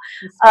circle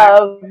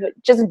of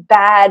just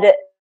bad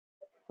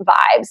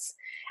vibes.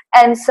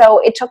 And so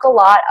it took a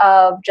lot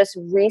of just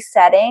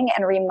resetting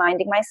and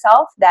reminding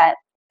myself that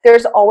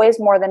there's always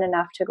more than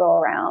enough to go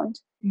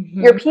around.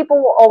 Your people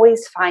will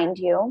always find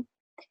you,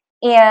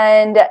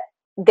 and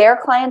their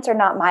clients are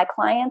not my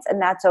clients, and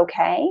that's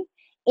okay.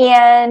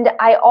 And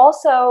I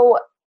also,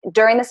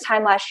 during this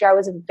time last year, I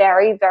was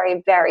very,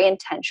 very, very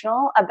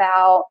intentional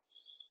about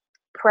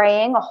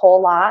praying a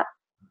whole lot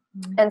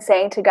and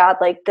saying to God,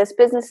 like, this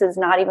business is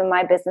not even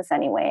my business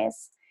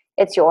anyways.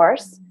 It's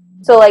yours.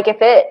 So like, if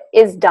it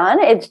is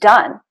done, it's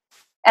done.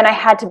 And I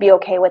had to be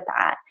okay with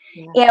that.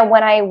 Yeah. And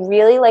when I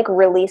really like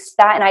released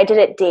that, and I did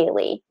it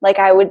daily, like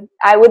I would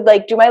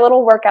like do my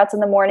little workouts in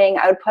the morning.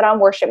 I would put on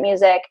worship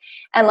music.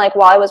 And like,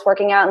 while I was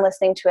working out and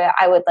listening to it,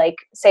 I would like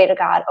say to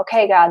God,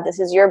 okay, God, this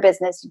is your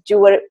business. Do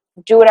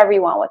whatever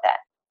you want with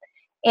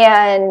it.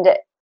 And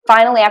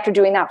finally, after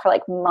doing that for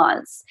like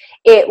months,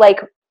 it like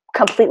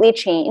completely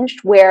changed,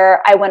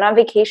 where I went on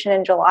vacation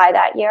in July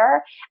that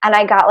year and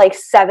I got like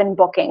 7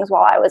 bookings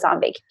while I was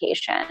on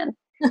vacation.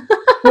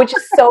 which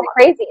is so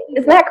crazy.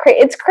 Isn't that crazy?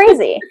 It's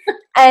crazy.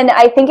 And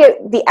I think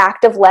the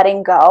act of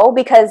letting go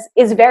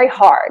is very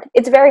hard.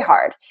 It's very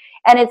hard.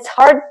 And it's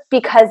hard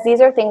because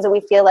these are things that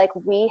we feel like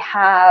we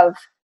have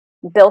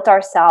built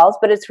ourselves,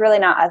 but it's really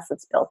not us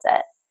that's built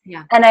it.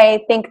 Yeah. And I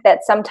think that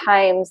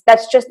sometimes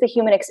that's just the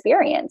human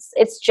experience.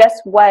 It's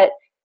just what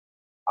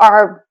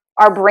our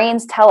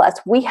brains tell us.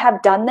 We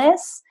have done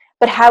this,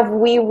 but have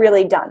we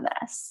really done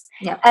this?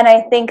 Yeah. And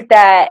I think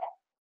that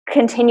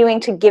continuing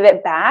to give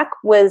it back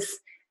was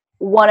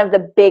one of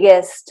the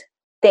biggest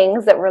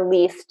things that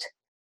released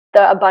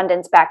the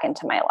abundance back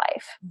into my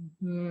life.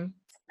 Mm-hmm.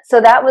 So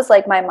that was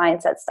like my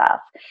mindset stuff.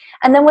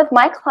 And then with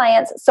my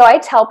clients, so I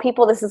tell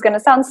people, this is going to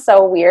sound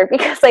so weird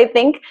because I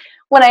think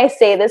when I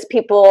say this,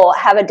 people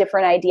have a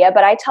different idea,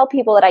 but I tell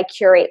people that I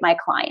curate my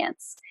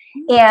clients.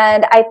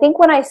 And I think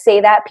when I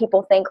say that,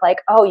 people think like,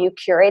 oh, you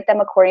curate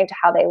them according to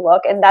how they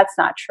look. And that's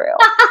not true.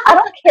 I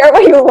don't care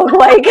what you look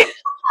like.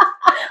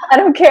 I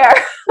don't care.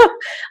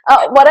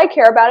 What I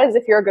care about is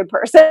if you're a good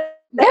person.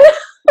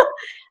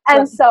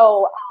 And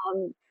so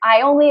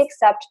I only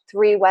accept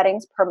 3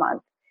 weddings per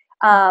month.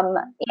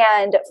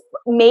 And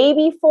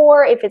maybe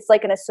 4 if it's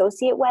like an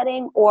associate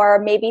wedding, or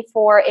maybe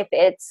 4 if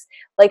it's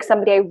like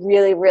somebody I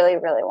really, really,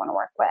 really want to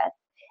work with.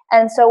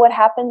 And so what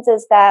happens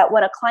is that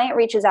when a client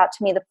reaches out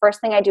to me, the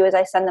first thing I do is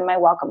I send them my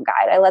welcome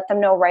guide. I let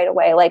them know right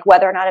away, like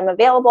whether or not I'm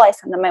available, I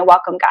send them my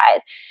welcome guide.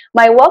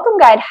 My welcome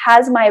guide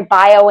has my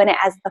bio in it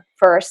as the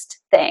first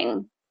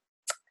thing.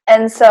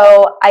 And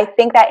so I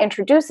think that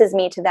introduces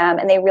me to them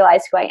and they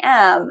realize who I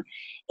am.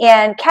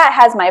 And Kat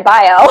has my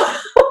bio.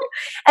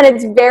 And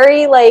it's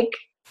very like,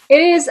 it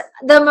is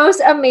the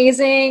most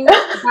amazing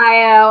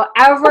bio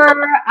ever.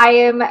 I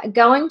am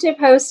going to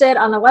post it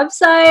on the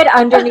website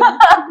underneath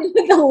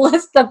the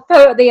list of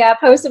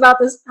post about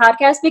this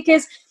podcast,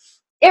 because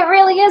it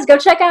really is. Go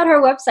check out her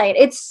website.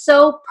 It's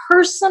so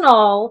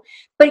personal,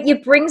 but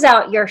it brings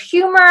out your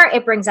humor.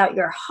 It brings out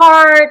your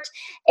heart.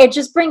 It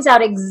just brings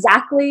out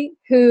exactly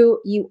who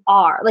you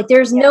are. Like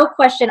there's no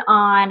question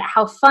on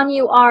how fun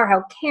you are,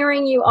 how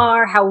caring you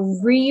are, how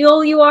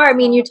real you are. I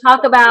mean, you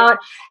talk about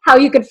how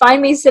you could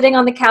find me sitting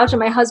on the couch in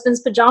my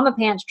husband's pajama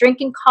pants,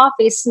 drinking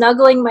coffee,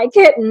 snuggling my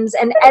kittens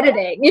and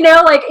editing, you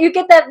know, like you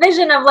get that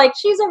vision of like,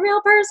 she's a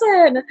real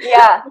person.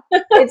 Yeah,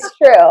 it's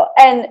true.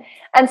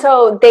 And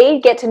so they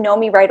get to know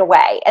me right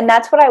away. And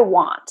that's what I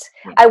want.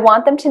 I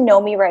want them to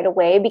know me right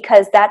away,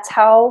 because that's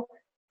how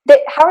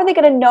are they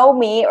going to know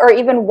me or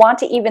even want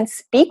to even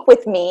speak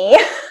with me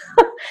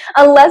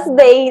unless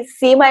they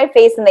see my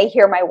face and they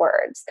hear my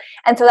words.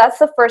 And so that's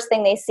the first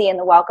thing they see in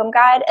the welcome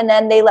guide. And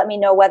then they let me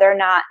know whether or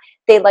not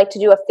they'd like to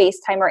do a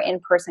FaceTime or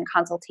in-person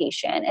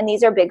consultation. And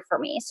these are big for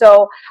me.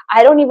 So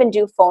I don't even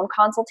do phone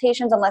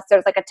consultations unless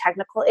there's like a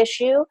technical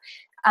issue.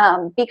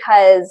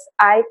 Because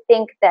I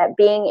think that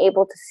being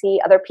able to see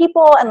other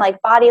people and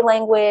like body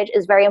language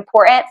is very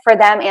important for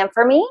them and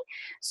for me.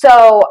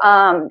 So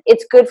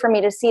it's good for me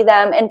to see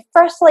them and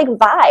first like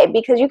vibe,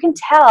 because you can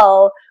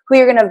tell who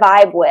you're going to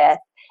vibe with.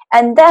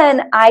 And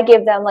then I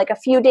give them like a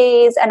few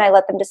days and I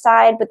let them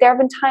decide. But there have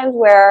been times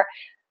where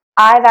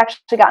I've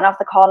actually gotten off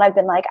the call and I've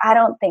been like, I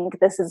don't think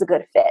this is a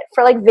good fit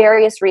for like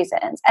various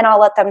reasons. And I'll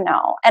let them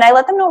know. And I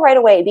let them know right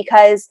away,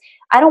 because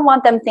I don't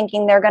want them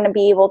thinking they're going to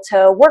be able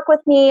to work with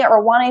me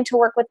or wanting to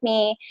work with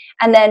me.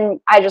 And then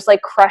I just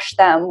like crush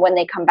them when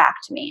they come back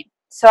to me.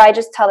 So I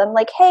just tell them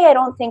like, hey, I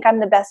don't think I'm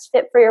the best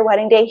fit for your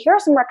wedding day. Here are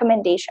some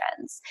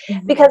recommendations.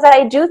 Mm-hmm. Because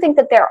I do think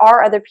that there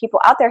are other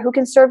people out there who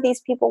can serve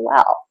these people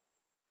well.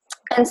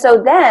 And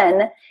so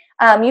then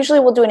usually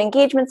we'll do an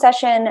engagement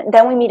session,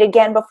 then we meet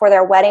again before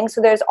their wedding.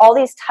 So there's all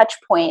these touch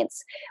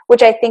points,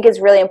 which I think is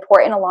really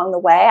important along the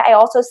way. I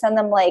also send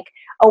them like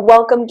a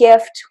welcome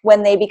gift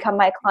when they become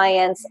my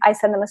clients. I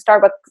send them a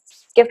Starbucks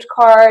gift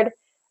card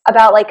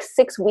about like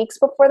 6 weeks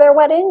before their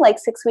wedding, like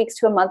 6 weeks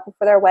to a month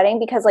before their wedding,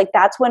 because like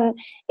that's when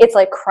it's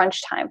like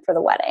crunch time for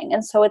the wedding.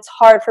 And so it's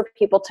hard for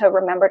people to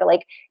remember to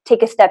like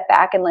take a step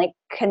back and like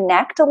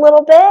connect a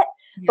little bit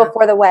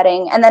before the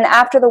wedding. And then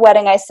after the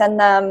wedding, I send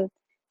them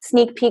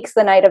sneak peeks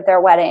the night of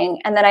their wedding,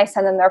 and then I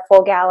send them their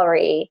full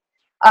gallery,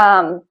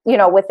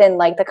 within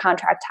like the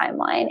contract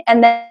timeline.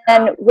 And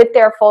then with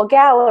their full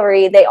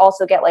gallery, they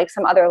also get like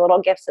some other little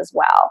gifts as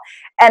well.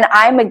 And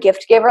I'm a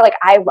gift giver. Like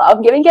I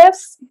love giving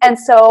gifts. And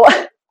so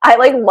I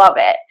like love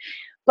it.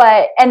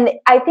 And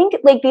I think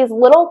like these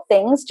little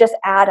things just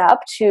add up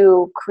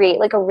to create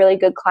like a really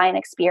good client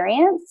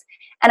experience.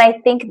 And I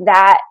think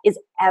that is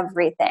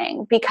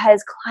everything,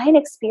 because client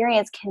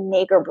experience can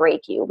make or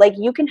break you. Like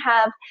you can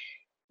have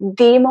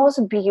the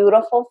most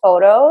beautiful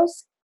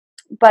photos,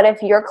 but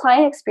if your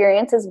client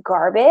experience is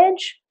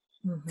garbage,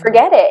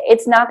 forget it.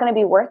 It's not going to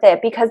be worth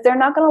it, because they're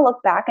not going to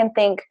look back and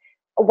think,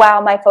 wow,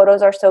 my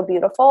photos are so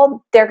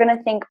beautiful. They're going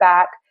to think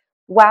back,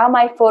 wow,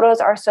 my photos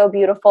are so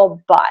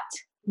beautiful, but.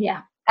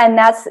 Yeah. And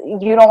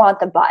you don't want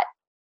the but.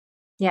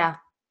 Yeah.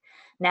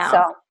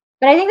 No.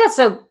 But I think that's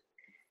so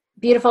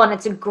beautiful. And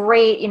it's a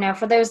great,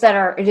 for those that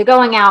are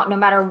going out, no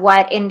matter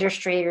what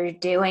industry you're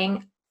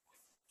doing,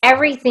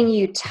 everything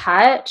you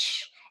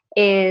touch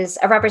is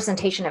a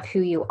representation of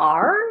who you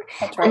are.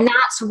 That's right. And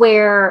that's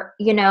where,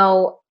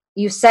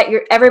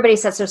 everybody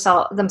sets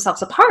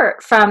themselves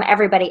apart from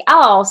everybody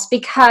else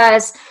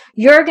because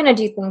you're going to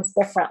do things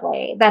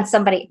differently than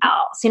somebody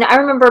else. I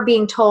remember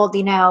being told,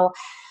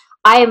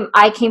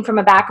 I came from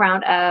a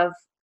background of,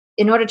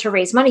 in order to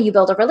raise money, you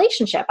build a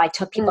relationship. I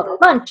took people to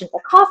lunch and to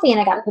coffee,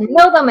 and I got to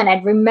know them, and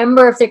I'd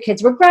remember if their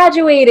kids were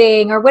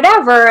graduating or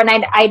whatever, and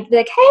I'd be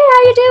like, hey,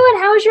 how you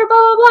doing? How's your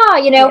blah, blah, blah,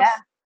 Yeah.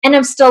 And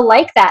I'm still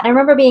like that. And I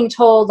remember being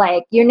told,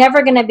 like, you're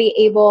never going to be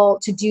able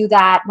to do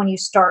that when you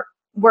start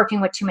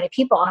working with too many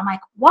people. And I'm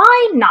like,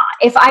 why not?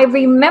 If I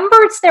remember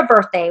it's their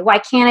birthday, why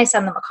can't I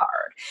send them a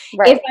card?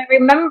 Right. If I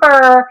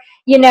remember,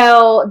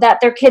 that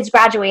their kid's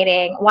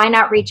graduating, why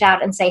not reach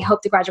out and say,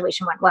 hope the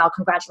graduation went well.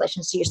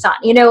 Congratulations to your son.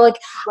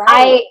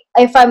 Right.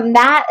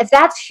 If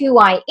that's who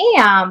I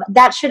am,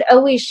 that should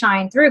always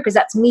shine through because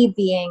that's me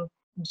being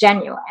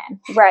genuine.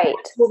 Right.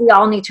 What we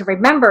all need to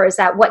remember is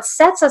that what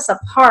sets us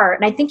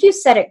apart, and I think you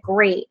said it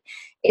great,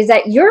 is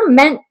that you're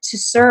meant to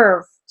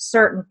serve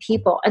certain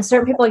people, and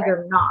certain people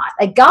you're not.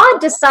 Like,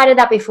 God decided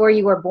that before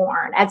you were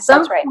born. At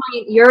some point,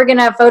 you're going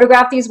to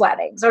photograph these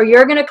weddings, or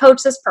you're going to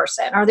coach this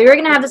person, or you're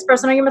going to have this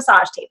person on your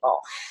massage table.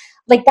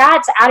 Like,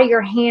 that's out of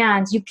your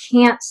hands. You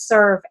can't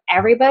serve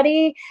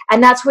everybody.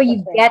 And that's where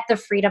you get the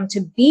freedom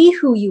to be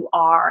who you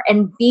are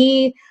and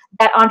be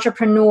that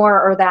entrepreneur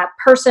or that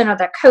person or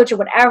that coach or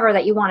whatever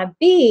that you want to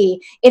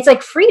be. It's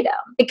like freedom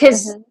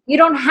because you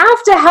don't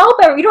have to help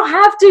you don't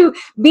have to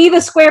be the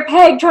square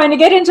peg trying to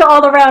get into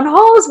all the round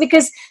holes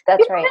because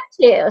that's you have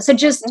to. So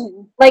just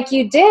like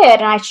you did,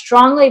 and I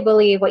strongly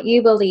believe what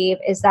you believe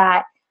is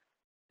that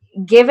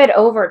give it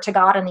over to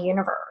God and the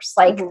universe.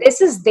 Like this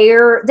is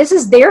their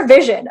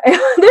vision.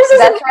 This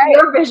isn't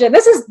your vision.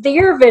 This is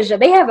their vision.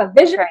 They have a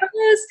vision for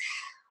this.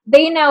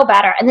 They know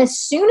better. And as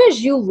soon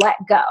as you let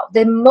go,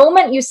 the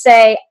moment you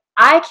say,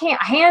 I can't,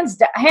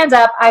 hands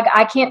up,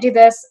 I can't do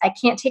this. I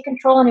can't take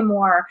control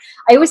anymore.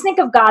 I always think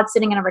of God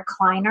sitting in a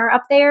recliner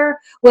up there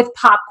with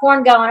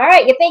popcorn going, all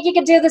right, you think you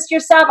can do this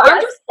yourself? Yes.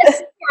 I'm just going to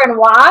sit here and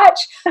watch.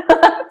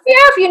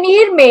 If you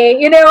need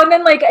me, and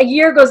then like a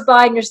year goes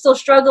by and you're still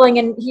struggling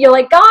and you're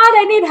like, God,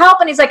 I need help.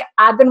 And he's like,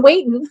 I've been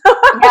waiting.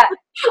 Yeah,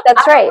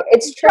 that's right.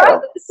 It's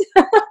true.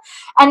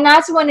 And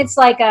that's when it's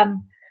like, I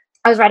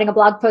was writing a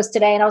blog post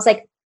today and I was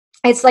like,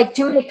 it's like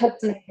too many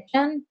cooks in the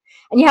kitchen.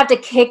 And you have to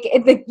kick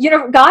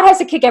God has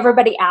to kick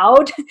everybody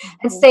out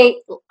and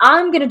say,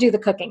 I'm going to do the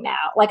cooking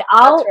now. Like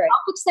I'll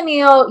cook the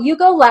meal. You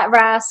go let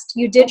rest.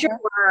 You did your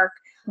work.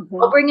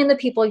 I'll bring in the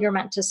people you're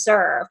meant to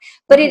serve.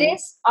 But it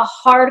is a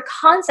hard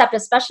concept,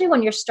 especially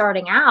when you're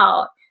starting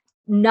out,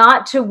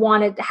 not to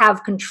want to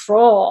have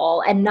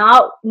control and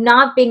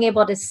not being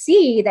able to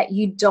see that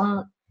you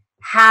don't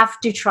have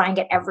to try and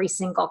get every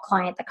single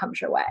client that comes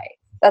your way.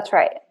 That's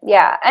right.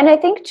 Yeah. And I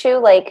think too,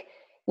 like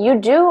you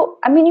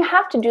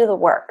have to do the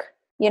work.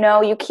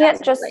 You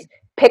can't just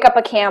pick up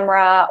a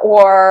camera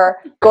or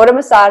go to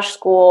massage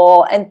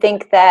school and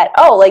think that,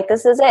 oh, like,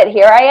 this is it.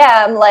 Here I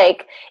am.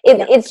 Like,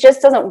 it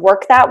just doesn't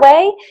work that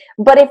way.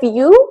 But if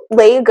you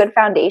lay a good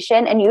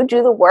foundation and you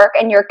do the work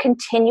and you're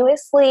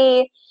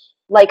continuously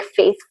like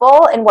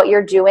faithful in what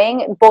you're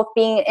doing, both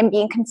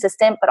being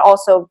consistent, but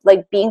also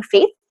like being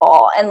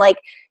faithful and like,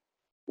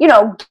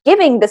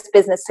 giving this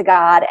business to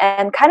God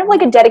and kind of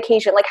like a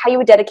dedication, like how you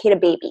would dedicate a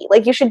baby.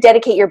 Like you should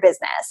dedicate your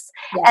business.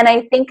 Yeah. And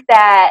I think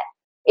that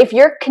if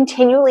you're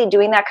continually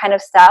doing that kind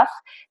of stuff,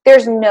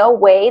 there's no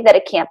way that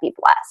it can't be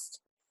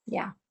blessed.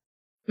 Yeah.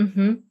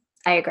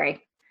 I agree.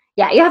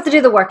 Yeah. You have to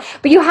do the work,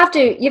 but you have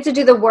to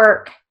do the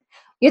work.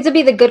 You have to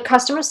be the good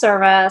customer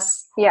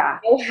service. Yeah.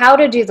 Know how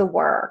to do the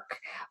work.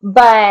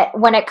 But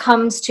when it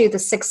comes to the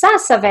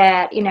success of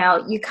it,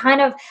 you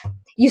kind of,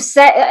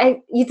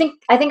 I think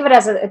of it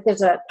as if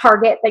there's a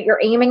target that you're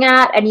aiming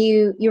at and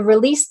you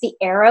release the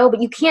arrow,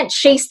 but you can't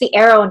chase the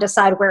arrow and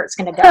decide where it's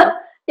going to go.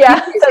 Yeah,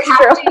 that's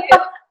true.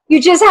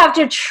 You just have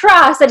to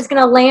trust that it's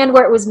going to land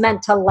where it was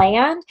meant to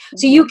land.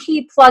 So you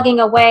keep plugging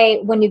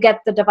away when you get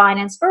the divine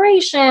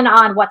inspiration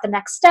on what the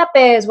next step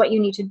is, what you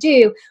need to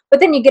do. But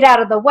then you get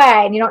out of the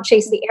way and you don't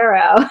chase the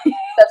arrow.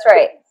 That's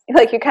right.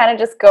 Like you kind of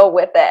just go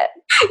with it.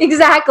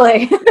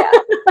 Exactly.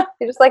 Yeah.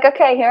 You're just like,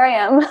 okay, here I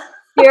am.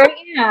 Here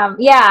I am.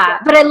 Yeah.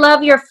 But I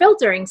love your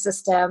filtering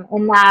system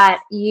in that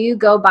you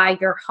go by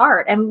your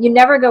heart and you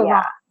never go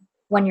wrong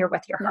when you're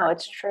with your heart. No,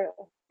 it's true.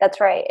 That's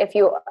right.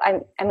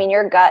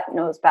 Your gut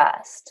knows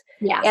best.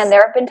 Yes. And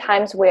there have been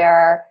times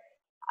where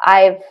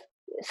I've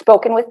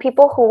spoken with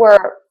people who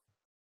were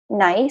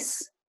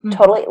nice,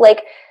 totally,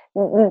 like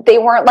they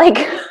weren't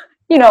like,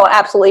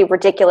 absolutely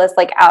ridiculous,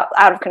 like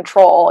out of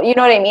control. You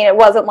know what I mean? It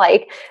wasn't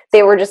like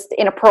they were just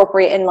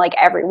inappropriate in like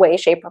every way,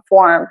 shape, or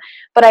form.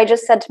 But I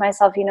just said to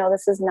myself,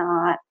 this is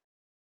not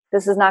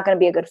going to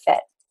be a good fit.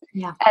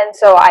 Yeah. And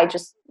so I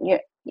just,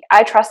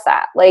 I trust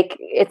that. Like,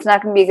 it's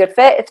not going to be a good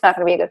fit. It's not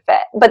going to be a good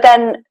fit. But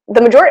then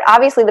the majority,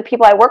 obviously the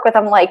people I work with,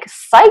 I'm like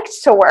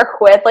psyched to work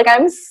with. Like,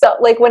 I'm so,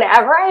 like,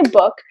 whenever I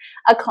book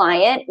a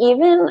client,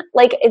 even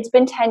like it's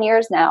been 10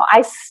 years now,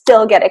 I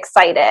still get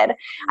excited.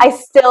 I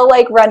still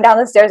like run down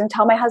the stairs and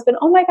tell my husband,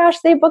 oh my gosh,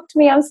 they booked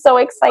me. I'm so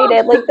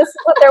excited. Like, this is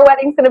what their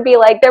wedding's going to be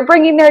like. They're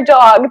bringing their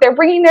dog. They're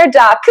bringing their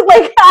duck.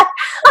 Like all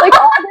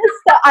this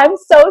stuff. I'm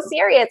so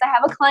serious. I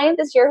have a client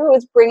this year who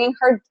is bringing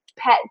her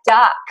pet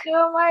duck.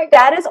 Oh my God.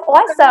 That is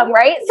awesome,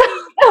 right?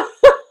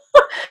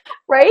 So,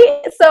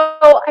 right?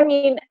 So, I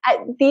mean,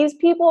 these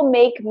people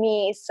make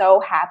me so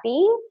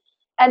happy,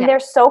 and they're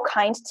so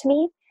kind to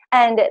me.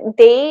 And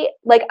they,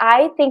 like,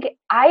 I think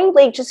I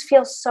like just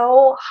feel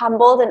so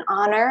humbled and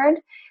honored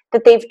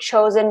that they've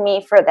chosen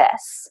me for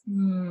this,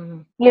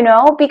 you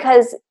know,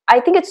 because I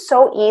think it's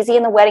so easy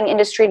in the wedding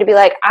industry to be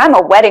like, I'm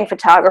a wedding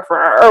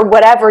photographer or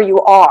whatever you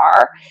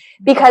are,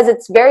 because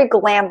it's very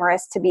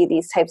glamorous to be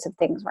these types of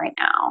things right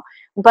now.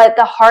 But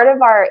the heart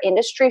of our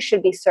industry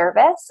should be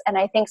service. And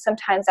I think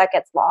sometimes that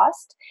gets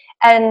lost.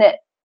 And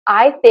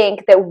I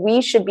think that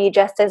we should be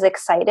just as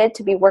excited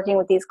to be working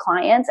with these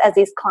clients as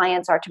these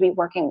clients are to be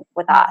working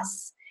with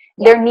us.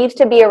 There needs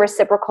to be a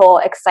reciprocal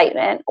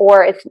excitement,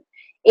 or if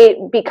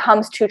it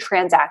becomes too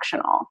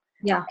transactional.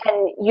 Yeah.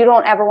 And you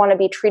don't ever want to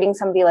be treating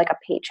somebody like a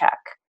paycheck.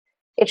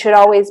 It should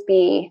always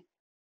be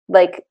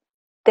like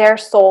their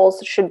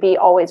souls should be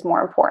always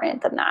more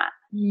important than that.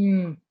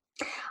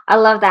 I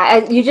love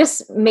that. You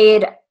just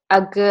made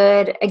a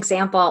good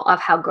example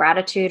of how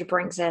gratitude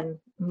brings in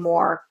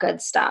more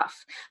good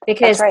stuff.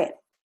 Because That's right.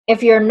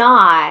 if you're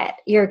not,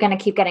 you're going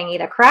to keep getting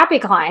either crappy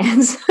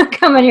clients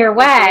coming your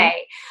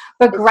way.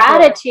 But It's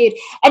gratitude,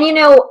 and, you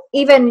know,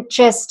 even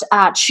just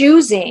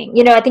choosing,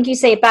 you know, I think you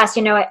say it best,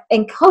 you know,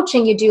 in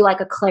coaching, you do like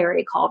a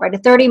clarity call, right? A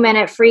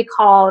 30-minute free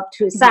call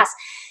to assess.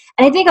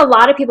 And I think a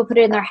lot of people put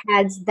it in their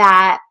heads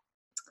that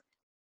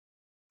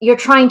you're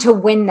trying to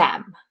win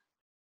them.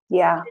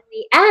 Yeah. But in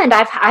the end,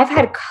 I've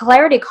had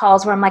clarity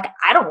calls where I'm like,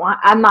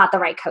 I'm not the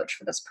right coach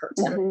for this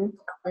person.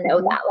 I know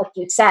that, like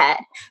you said,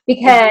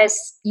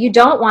 because you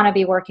don't want to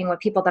be working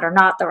with people that are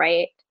not the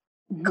right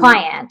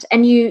client,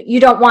 and you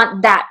don't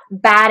want that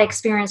bad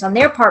experience on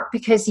their part,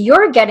 because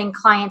you're getting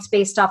clients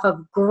based off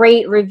of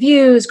great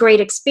reviews, great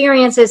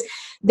experiences.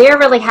 They're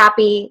really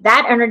happy.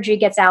 That energy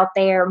gets out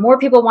there. More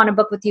people want to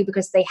book with you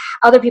because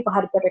other people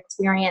had a good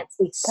experience.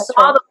 They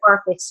saw the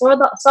work, they saw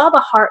the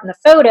heart in the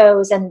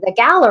photos and the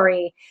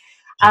gallery,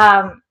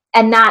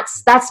 and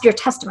that's your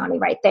testimony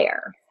right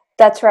there.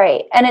 That's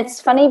right. And it's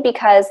funny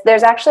because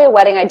there's actually a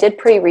wedding I did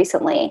pretty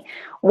recently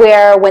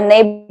where when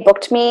they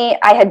booked me,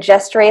 I had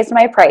just raised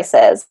my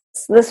prices.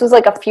 This was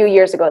like a few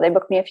years ago. They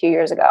booked me a few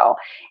years ago.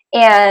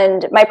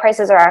 And my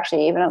prices are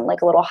actually even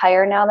like a little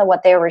higher now than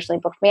what they originally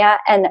booked me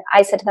at. And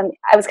I said to them,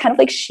 I was kind of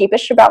like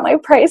sheepish about my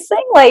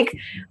pricing. Like,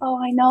 oh,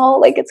 I know,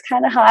 like it's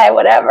kind of high,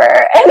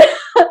 whatever.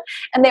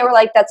 And they were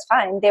like, that's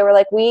fine. They were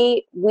like,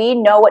 we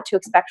know what to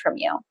expect from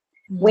you.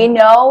 We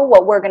know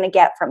what we're going to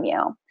get from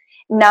you.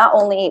 Not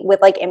only with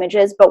like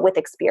images, but with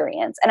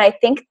experience. And I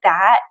think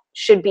that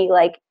should be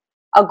like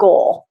a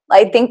goal.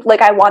 I think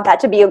like I want that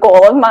to be a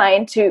goal of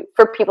mine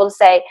for people to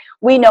say,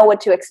 we know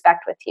what to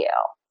expect with you,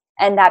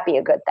 and that be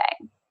a good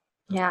thing.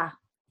 Yeah.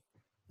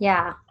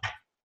 Yeah.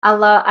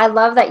 I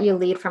love that you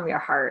lead from your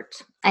heart.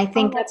 I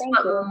think that's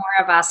what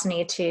more of us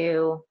need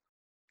to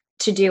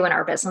do in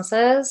our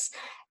businesses,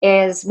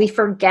 is we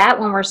forget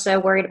when we're so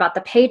worried about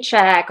the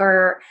paycheck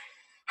or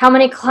how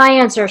many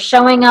clients are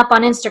showing up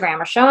on Instagram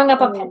or showing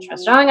up on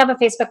Pinterest, showing up on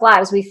Facebook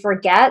Lives. We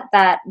forget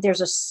that there's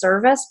a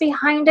service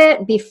behind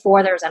it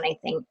before there's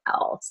anything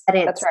else.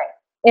 That's right.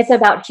 It's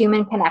about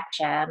human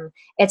connection.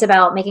 It's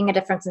about making a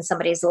difference in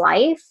somebody's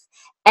life.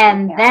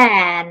 And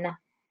then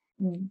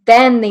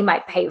they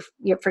might pay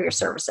for your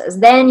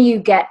services. Then you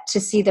get to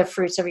see the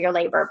fruits of your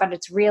labor. But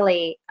it's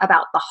really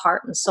about the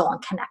heart and soul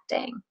and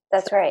connecting.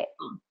 That's right.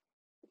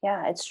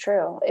 Yeah, it's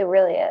true. It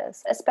really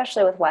is,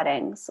 especially with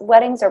weddings.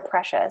 Weddings are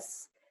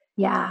precious.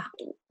 Yeah.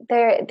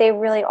 They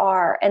really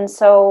are. And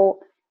so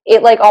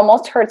it like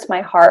almost hurts my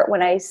heart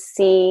when I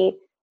see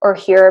or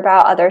hear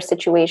about other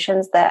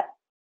situations that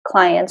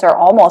clients or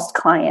almost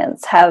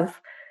clients have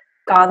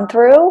gone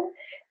through.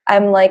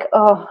 I'm like,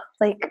 oh,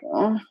 like,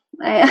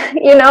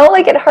 you know,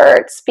 like it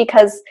hurts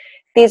because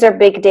these are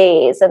big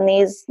days and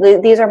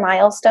these are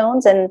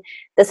milestones, and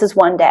this is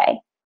one day.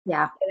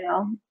 Yeah. You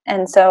know,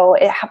 and so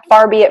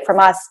far be it from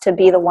us to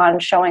be the one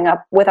showing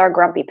up with our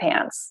grumpy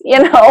pants, you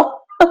know.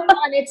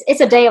 And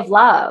it's a day of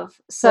love,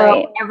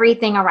 so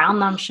everything around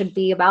them should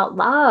be about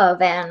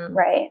love and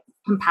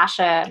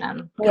compassion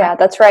and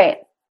that's right.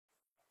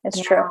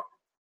 It's true.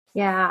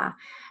 Yeah.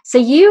 So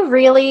you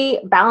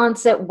really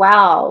balance it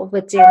well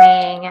with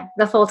doing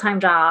the full-time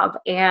job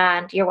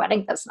and your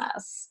wedding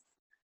business.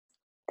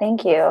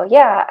 Thank you.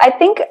 Yeah, I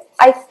think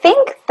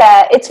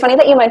that it's funny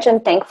that you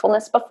mentioned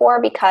thankfulness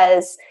before,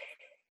 because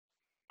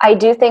I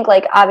do think,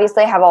 like,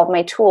 obviously I have all of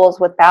my tools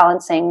with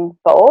balancing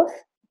both,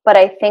 but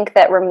I think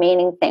that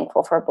remaining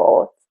thankful for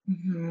both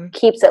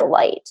keeps it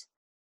light.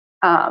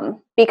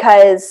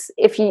 Because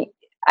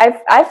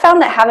I've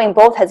found that having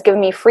both has given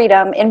me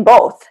freedom in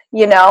both,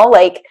 you know,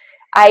 like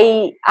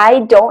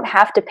I don't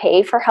have to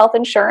pay for health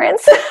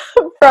insurance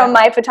from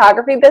my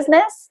photography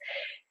business.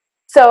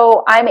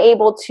 So I'm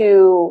able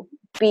to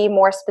be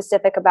more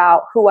specific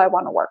about who I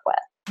want to work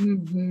with.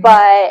 Mm-hmm.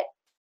 But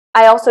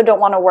I also don't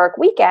want to work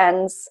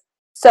weekends.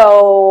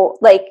 So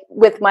like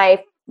with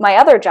my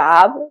other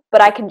job,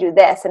 but I can do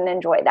this and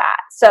enjoy that.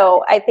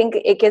 So I think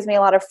it gives me a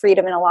lot of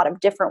freedom in a lot of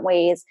different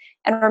ways,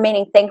 and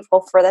remaining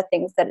thankful for the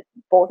things that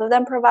both of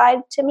them provide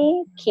to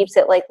me keeps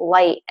it like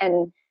light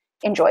and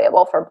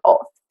enjoyable for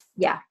both.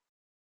 Yeah.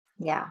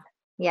 Yeah.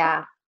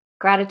 Yeah.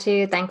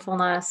 Gratitude,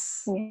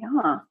 thankfulness.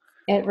 Yeah.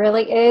 It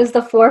really is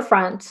the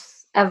forefront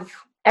of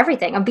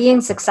everything. Of being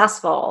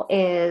successful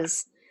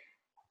is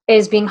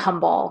being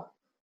humble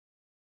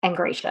and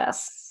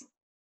gracious.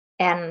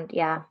 And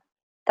yeah.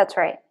 That's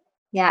right.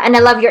 Yeah. And I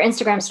love your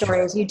Instagram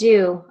stories. You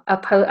do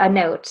a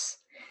note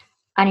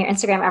on your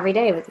Instagram every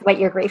day with what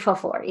you're grateful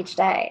for each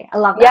day. I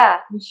love that. Yeah,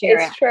 You share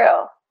it's it.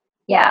 true.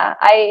 Yeah.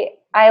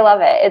 I love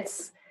it.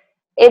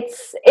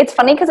 It's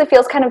funny because it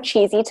feels kind of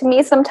cheesy to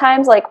me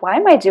sometimes, like, why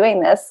am I doing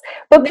this?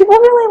 But people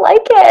really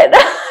like it.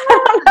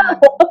 I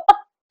don't know.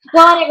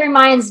 Well, and it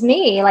reminds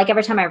me, like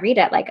every time I read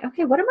it, like,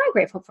 okay, what am I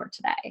grateful for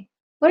today?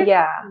 What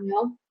Yeah. you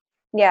know?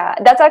 Yeah,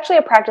 that's actually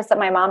a practice that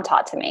my mom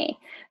taught to me.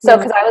 So, Yeah.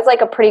 because I was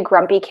like a pretty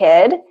grumpy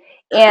kid,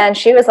 and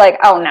she was like,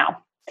 "Oh no,"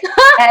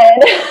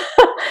 and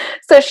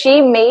so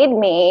she made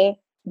me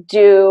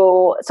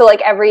do so.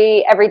 Like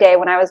every day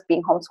when I was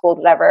being homeschooled,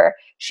 whatever,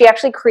 she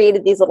actually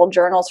created these little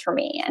journals for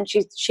me, and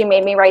she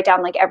made me write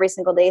down like every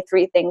single day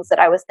 3 things that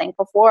I was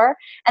thankful for,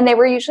 and they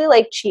were usually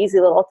like cheesy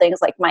little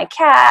things, like my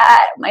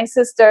cat, my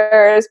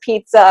sisters,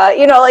 pizza,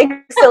 you know, like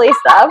silly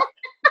stuff.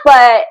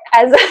 But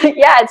as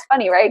yeah, it's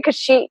funny, right? Because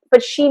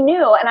she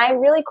knew, and I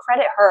really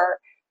credit her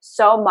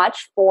so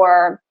much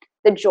for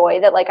the joy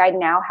that like I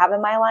now have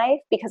in my life,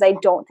 because I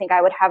don't think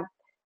I would have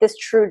this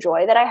true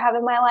joy that I have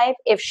in my life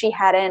if she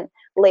hadn't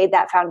laid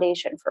that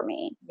foundation for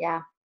me. Yeah.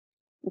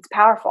 It's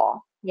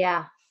powerful.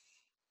 Yeah.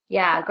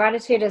 Yeah.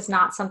 Gratitude is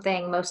not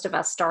something most of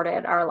us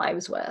started our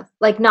lives with,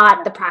 like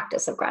not the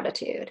practice of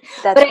gratitude.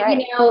 That's But right.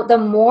 you know, the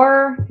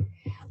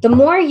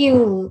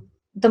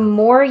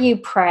more you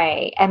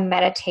pray and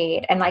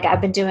meditate, and like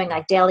I've been doing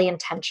like daily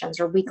intentions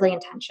or weekly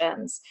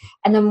intentions,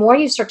 and the more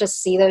you start to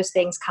see those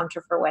things come to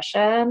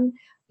fruition,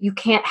 you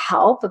can't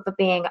help but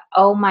being,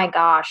 oh my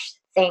gosh,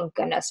 thank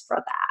goodness for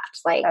that.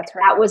 Like That's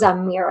right. that was a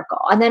miracle.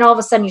 And then all of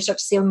a sudden you start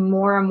to see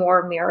more and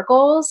more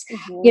miracles,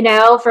 Mhm. you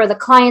know, for the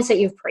clients that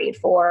you've prayed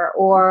for,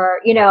 or,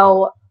 you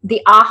know,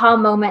 the aha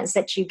moments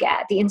that you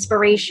get, the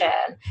inspiration,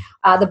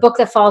 the book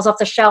that falls off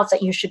the shelf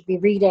that you should be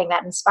reading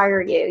that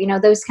inspire you, you know,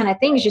 those kind of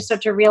things. You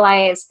start to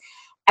realize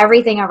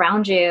everything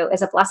around you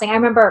is a blessing. I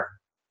remember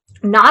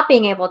not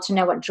being able to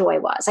know what joy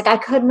was. Like I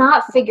could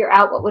not figure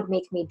out what would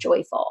make me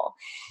joyful.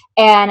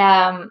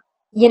 And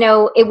you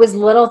know, it was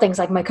little things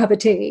like my cup of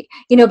tea,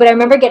 you know, but I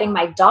remember getting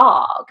my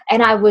dog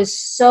and I was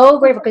so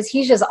grateful because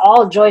he's just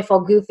all joyful,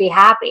 goofy,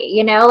 happy,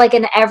 you know, like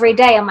in every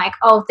day I'm like,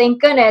 oh,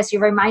 thank goodness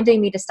you're reminding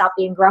me to stop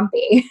being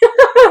grumpy.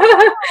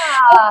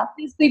 Yeah.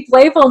 Let's be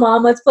playful,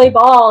 mom. Let's play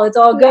ball. It's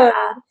all good.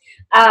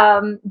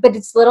 Yeah. But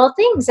it's little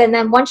things. And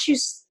then once you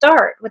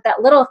start with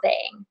that little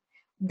thing,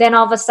 then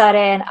all of a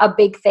sudden a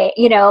big thing,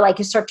 you know, like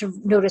you start to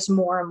notice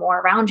more and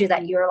more around you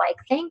that you're like,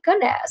 thank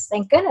goodness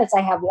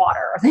I have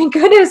water. Thank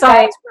goodness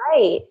That's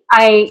right.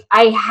 I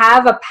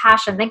have a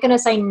passion. Thank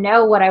goodness I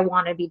know what I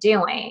want to be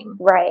doing.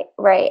 Right,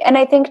 right. And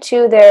I think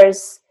too,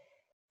 there's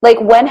like,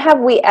 when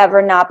have we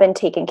ever not been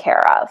taken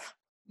care of?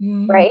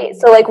 Mm-hmm. Right.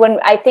 So like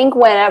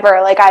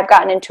whenever like I've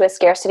gotten into a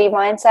scarcity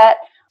mindset,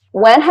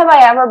 when have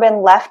I ever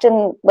been left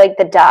in like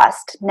the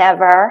dust?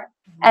 Never.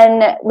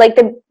 And like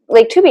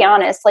to be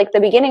honest, like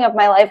the beginning of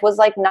my life was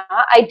like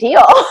not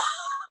ideal.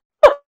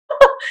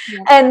 Yeah.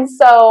 And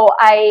so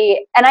I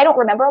don't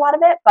remember a lot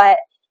of it, but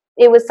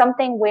it was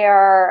something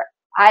where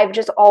I've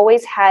just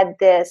always had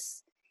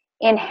this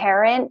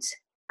inherent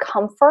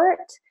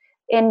comfort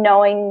in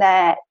knowing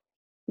that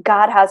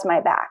God has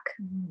my back.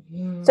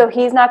 Mm-hmm. So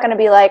he's not going to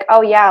be like,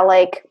 oh yeah,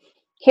 like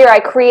here I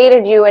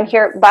created you and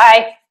here,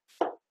 bye.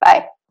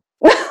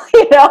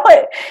 You know,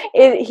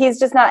 he's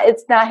just not,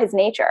 it's not his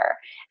nature.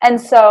 And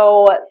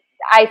so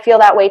I feel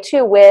that way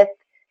too with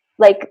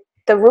like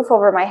the roof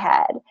over my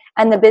head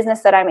and the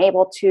business that I'm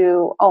able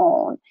to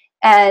own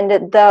and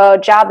the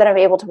job that I'm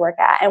able to work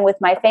at, and with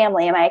my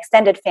family and my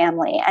extended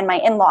family and my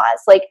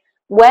in-laws. Like,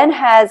 when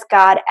has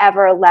God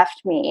ever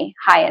left me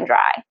high and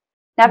dry?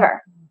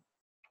 Never.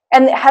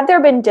 And have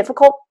there been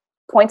difficult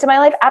points in my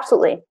life?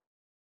 Absolutely.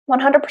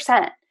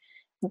 100%.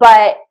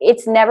 But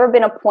it's never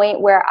been a point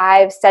where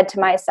I've said to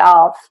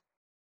myself,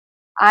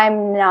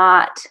 I'm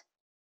not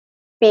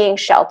being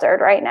sheltered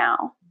right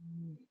now.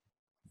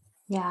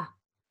 Yeah.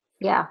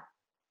 Yeah.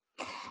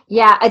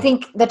 Yeah. I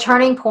think the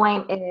turning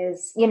point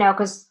is, you know,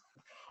 because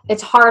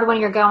it's hard when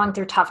you're going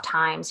through tough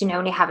times, you know,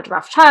 when you have a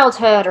rough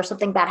childhood or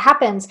something that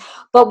happens.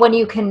 But when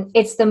you can,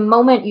 it's the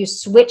moment you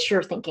switch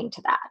your thinking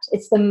to that.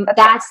 It's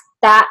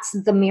that's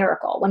the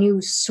miracle. When you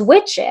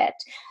switch it,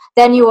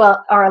 then you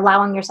are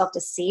allowing yourself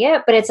to see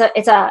it. But it's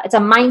a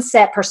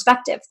mindset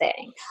perspective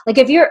thing. Like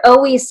if you're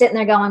always sitting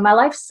there going, my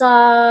life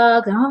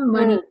sucks, I don't have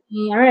money,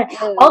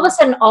 all of a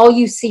sudden all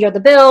you see are the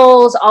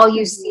bills, all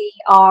you see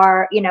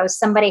are,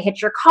 somebody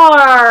hit your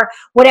car,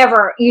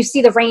 whatever, you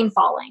see the rain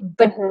falling.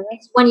 But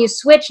it's when you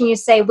switch and you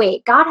say,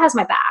 wait, God has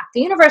my back,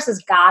 the universe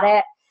has got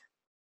it,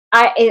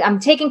 I'm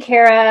taken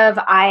care of.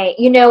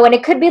 And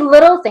it could be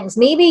little things.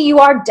 Maybe you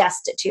are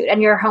destitute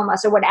and you're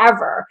homeless or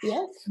whatever.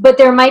 Yes. But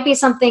there might be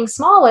something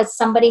small as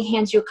somebody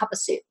hands you a cup of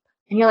soup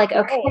and you're like,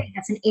 okay,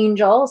 that's an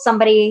angel.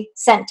 Somebody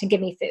sent to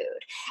give me food.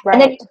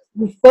 Right. And then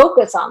you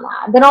focus on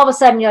that. Then all of a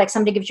sudden you're like,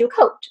 somebody gives you a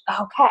coat.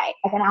 Okay.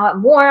 Now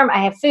I'm warm. I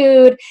have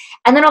food.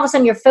 And then all of a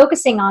sudden you're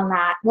focusing on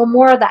that. Well,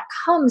 more of that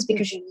comes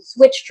because you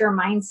switched your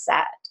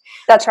mindset.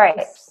 That's right.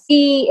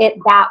 See it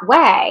that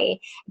way,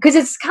 because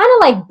it's kind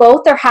of like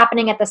both are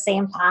happening at the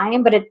same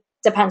time, but it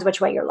depends which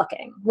way you're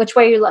looking. That's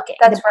right.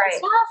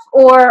 Stuff,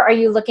 or are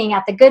you looking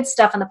at the good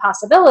stuff and the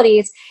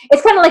possibilities?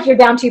 It's kind of like you're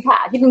down two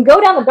paths. You can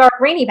go down the dark,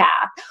 rainy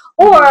path,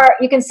 or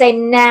you can say,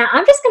 nah,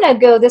 I'm just going to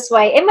go this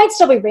way. It might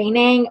still be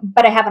raining,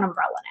 but I have an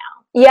umbrella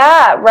now.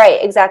 Yeah,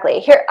 right. Exactly.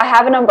 Here, I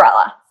have an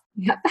umbrella.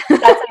 Yep.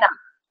 That's enough.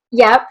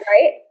 Yep.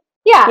 Right.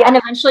 Yeah. And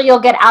eventually you'll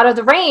get out of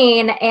the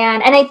rain.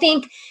 And I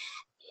think,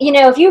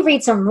 if you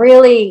read some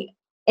really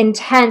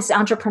intense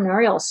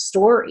entrepreneurial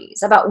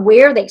stories about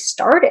where they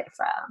started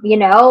from,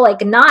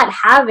 like not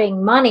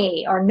having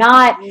money or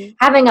not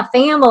having a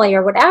family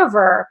or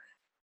whatever,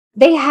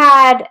 they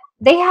had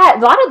a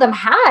lot of them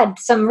had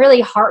some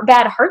really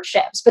bad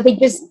hardships, but they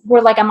just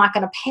were like, I'm not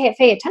going to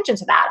pay attention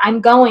to that.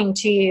 I'm going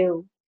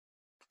to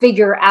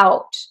figure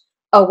out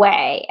a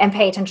way and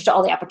pay attention to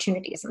all the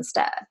opportunities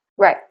instead.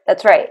 Right.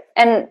 That's right.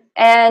 And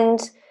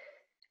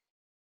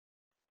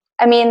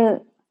I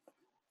mean,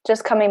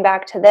 just coming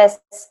back to this,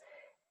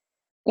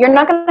 you're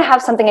not going to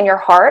have something in your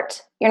heart.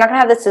 You're not going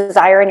to have this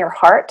desire in your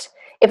heart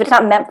if it's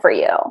not meant for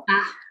you.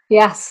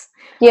 Yes.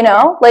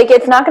 Like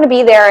it's not going to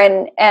be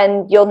there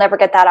and you'll never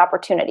get that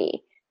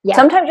opportunity. Yeah.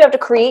 Sometimes you have to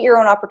create your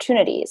own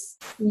opportunities,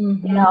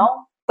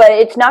 but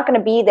it's not going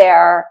to be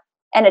there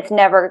and it's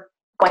never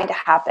going to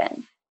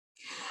happen.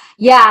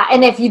 Yeah,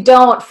 and if you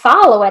don't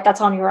follow it,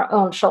 that's on your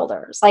own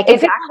shoulders. Like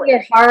if it's in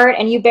your heart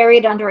and you bury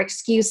it under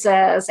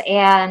excuses,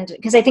 and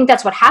because I think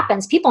that's what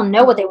happens. People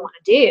know what they want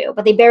to do,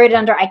 but they bury it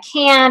under, I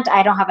can't,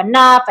 I don't have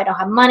enough, I don't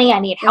have money, I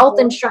need health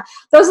insurance.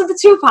 Those are the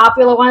two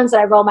popular ones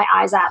that I roll my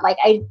eyes at. Like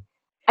I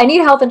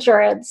need health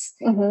insurance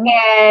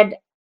and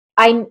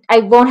I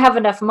won't have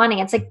enough money.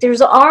 It's like there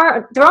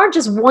aren't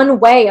just one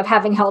way of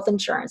having health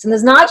insurance, and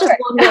there's not just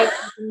one way of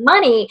having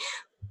money.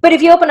 But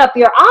if you open up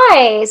your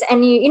eyes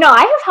and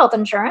I have health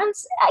insurance,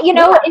 is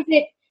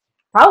it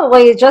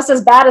probably just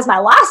as bad as my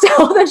last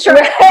health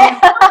insurance?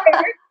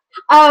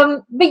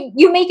 But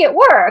you make it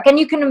work and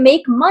you can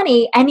make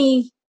money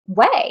any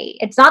way.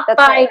 It's not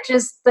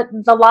just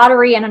the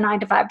lottery and a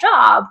 9-to-5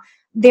 job.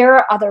 There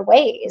are other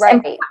ways. Right.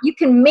 And you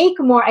can make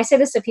more. I say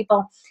this to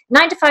people,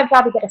 9-to-5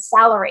 job, you get a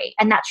salary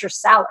and that's your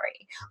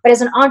salary. But as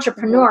an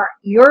entrepreneur,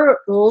 you're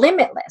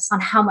limitless on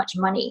how much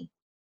money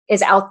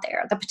is out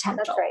there, the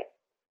potential.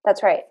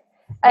 That's right.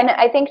 And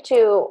I think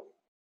too,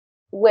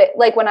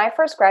 like when I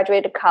first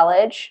graduated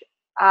college,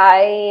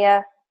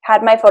 I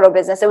had my photo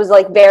business. It was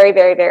like very,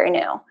 very, very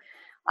new.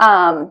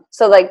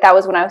 So like that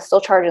was when I was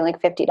still charging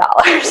like $50.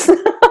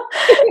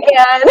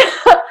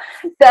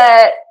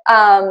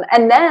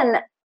 And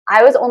then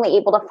I was only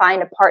able to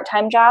find a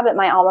part-time job at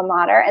my alma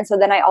mater. And so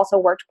then I also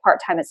worked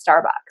part-time at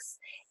Starbucks.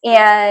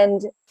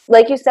 And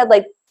like you said,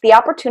 like the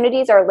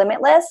opportunities are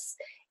limitless.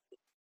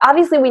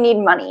 Obviously we need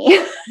money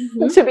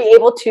to be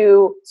able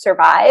to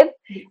survive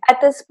at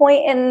this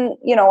point in,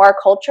 our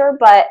culture,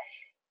 but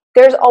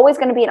there's always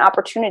going to be an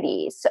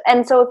opportunity.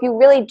 And so if you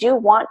really do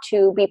want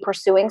to be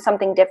pursuing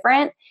something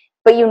different,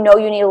 but you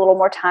need a little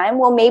more time,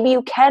 well, maybe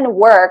you can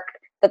work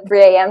the 3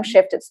 a.m.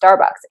 shift at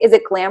Starbucks. Is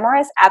it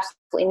glamorous?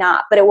 Absolutely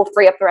not, but it will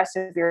free up the rest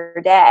of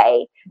your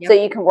day so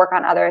you can work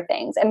on other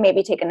things and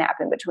maybe take a nap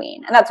in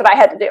between. And that's what I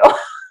had to do.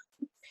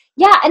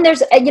 Yeah. And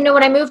there's,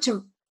 when I moved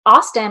to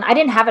Austin, I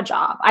didn't have a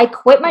job. I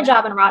quit my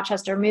job in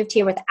Rochester, moved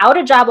here without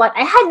a job.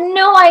 I had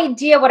no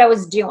idea what I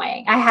was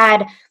doing. I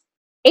had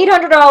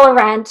 $800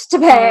 rent to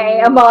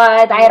pay a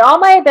month. I had all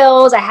my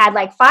bills. I had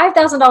like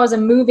 $5,000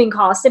 in moving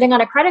costs sitting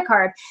on a credit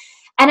card.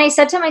 And I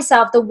said to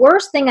myself, the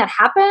worst thing that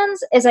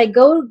happens is I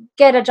go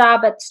get a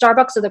job at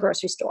Starbucks or the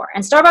grocery store.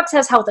 And Starbucks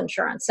has health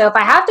insurance. So if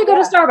I have to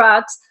go to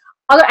Starbucks,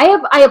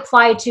 I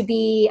applied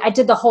I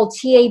did the whole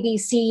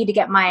TABC to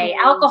get my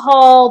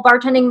alcohol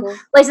bartending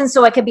license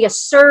so I could be a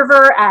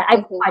server. I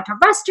applied to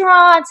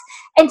restaurants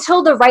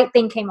until the right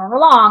thing came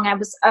along. I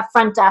was a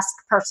front desk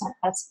person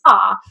at a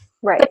spa.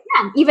 Right. But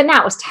then, even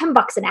that was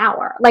 $10 an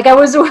hour. Like I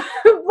wasn't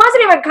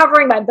even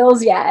covering my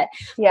bills yet.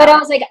 Yeah. But I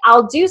was like,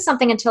 I'll do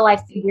something until I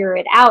figure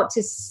it out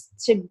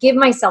to give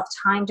myself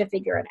time to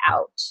figure it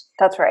out.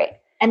 That's right.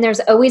 And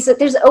there's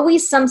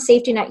always some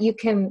safety net.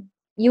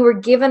 You were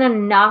given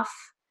enough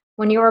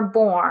when you were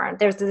born.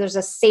 There's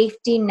a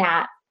safety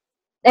net.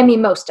 I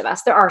mean, most of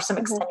us, there are some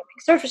extenuating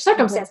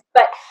circumstances,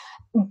 but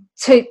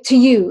to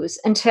use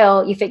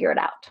until you figure it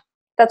out.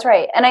 That's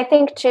right. And I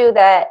think too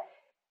that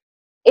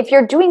if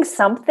you're doing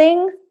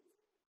something,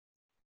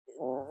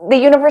 the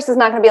universe is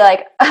not going to be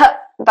like,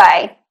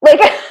 bye. Like,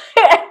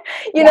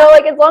 you know,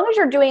 like as long as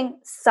you're doing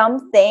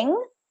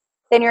something,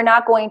 then you're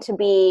not going to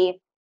be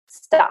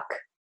stuck.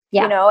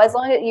 You know, as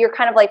long as you're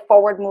kind of like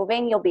forward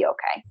moving, you'll be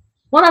okay.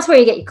 Well, that's where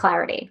you get your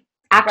clarity.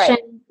 Action.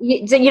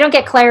 Right. You don't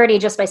get clarity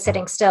just by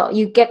sitting still.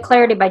 You get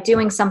clarity by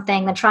doing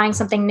something, then trying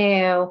something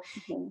new,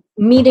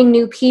 meeting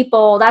new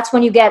people. That's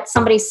when you get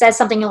somebody says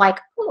something, you're like,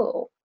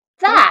 oh,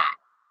 that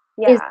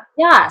is,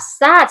 yes,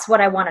 that's what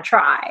I want to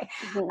try.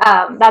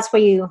 That's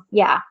where you,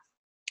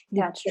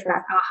 that's true.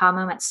 That aha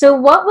moment. So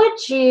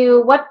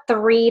what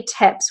 3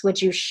 tips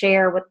would you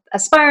share with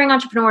aspiring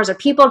entrepreneurs or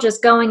people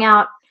just going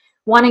out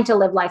wanting to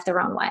live life their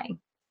own way?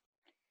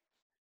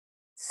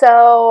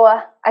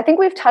 So I think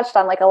we've touched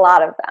on like a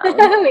lot of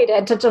them. We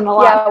did touch on a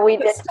lot. Yeah, we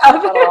did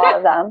touch on a lot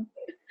of them.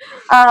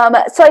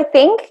 So I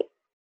think,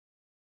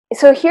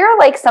 so here are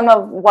like some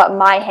of what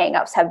my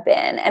hangups have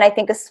been, and I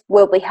think this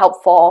will be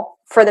helpful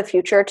for the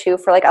future too,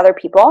 for like other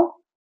people.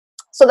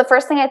 So the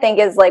first thing I think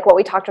is like what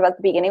we talked about at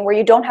the beginning, where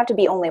you don't have to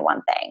be only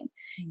one thing.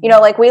 You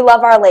know, like we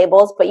love our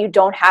labels, but you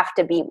don't have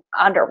to be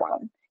under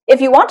one.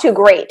 If you want to,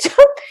 great.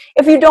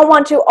 If you don't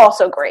want to,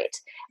 also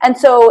great. And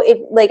so if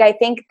like, I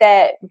think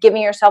that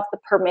giving yourself the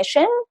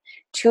permission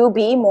to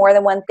be more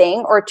than one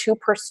thing or to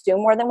pursue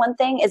more than one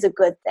thing is a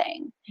good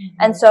thing.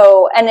 And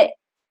so,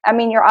 I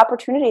mean, your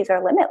opportunities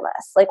are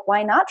limitless. Like,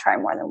 why not try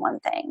more than one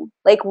thing?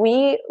 Like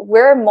we're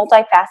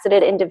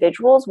multifaceted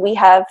individuals. We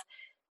have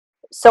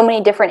so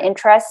many different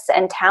interests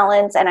and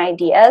talents and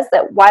ideas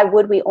that why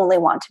would we only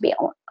want to be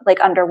like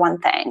under one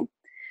thing?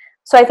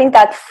 So I think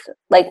that's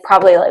like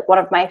probably like one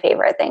of my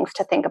favorite things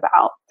to think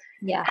about.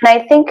 Yeah. And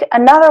I think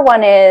another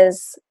one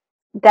is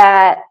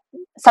that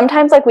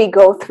sometimes like we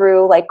go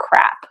through like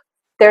crap.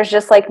 There's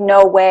just like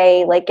no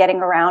way like getting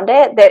around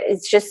it. That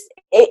it's just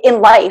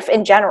in life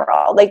in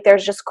general, like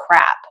there's just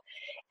crap.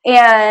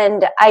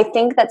 And I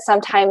think that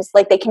sometimes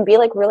like they can be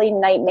like really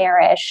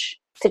nightmarish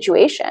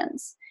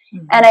situations.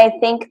 And I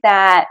think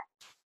that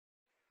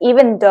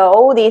even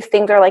though these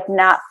things are like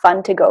not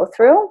fun to go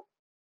through,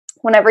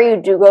 whenever you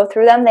do go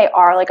through them, they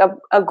are like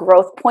a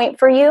growth point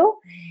for you.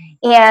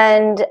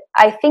 And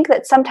I think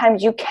that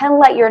sometimes you can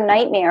let your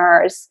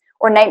nightmares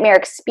or nightmare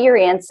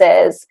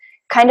experiences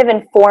kind of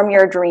inform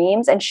your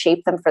dreams and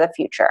shape them for the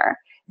future.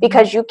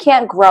 Because you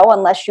can't grow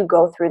unless you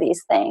go through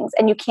these things,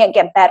 and you can't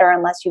get better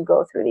unless you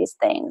go through these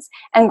things.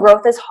 And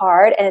growth is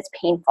hard and it's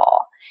painful.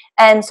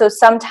 And so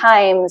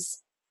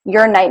sometimes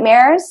your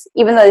nightmares,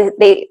 even though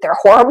they're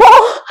horrible,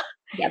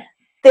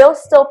 they'll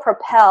still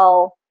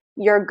propel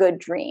your good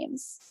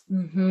dreams.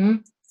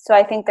 So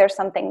I think there's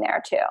something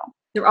there too.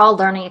 They're all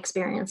learning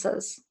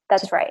experiences.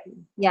 That's right.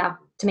 Yeah.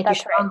 To make you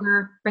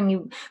stronger, bring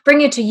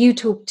you to you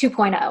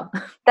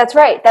 2.0. That's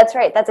right. That's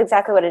right. That's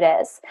exactly what it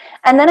is.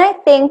 And then I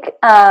think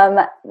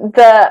the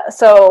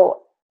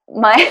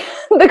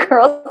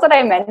girls that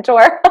I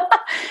mentor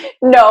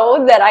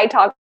know that I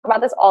talk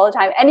about this all the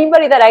time.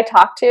 Anybody that I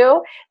talk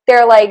to,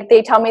 they're like,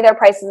 they tell me their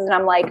prices and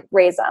I'm like,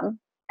 raise them.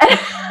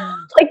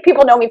 Like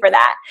people know me for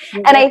that.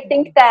 And I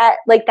think that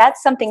like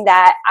that's something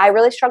that I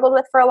really struggled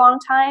with for a long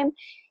time.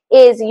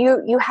 Is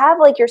you have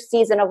like your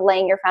season of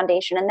laying your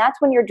foundation, and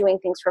that's when you're doing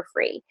things for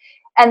free.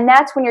 And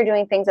that's when you're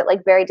doing things at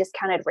like very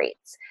discounted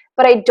rates.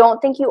 But I don't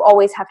think you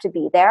always have to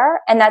be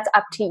there. And that's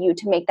up to you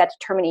to make that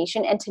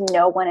determination and to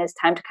know when it's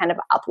time to kind of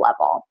up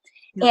level.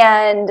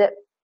 And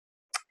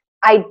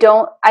I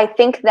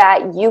think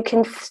that you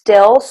can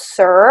still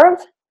serve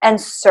and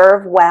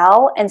serve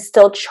well and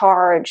still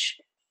charge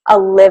a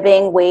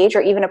living wage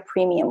or even a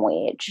premium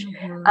wage.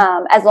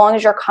 As long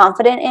as you're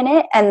confident in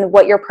it and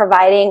what you're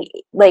providing,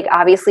 like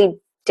obviously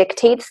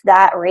dictates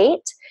that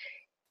rate.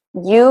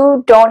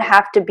 You don't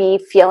have to be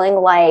feeling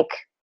like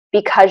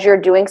because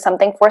you're doing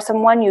something for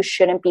someone, you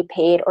shouldn't be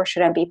paid or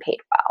shouldn't be paid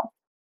well.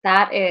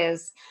 That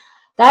is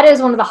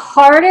one of the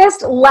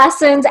hardest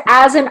lessons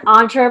as an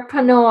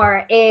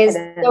entrepreneur is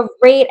the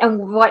rate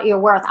and what you're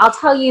worth. I'll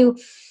tell you,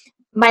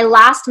 my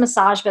last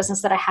massage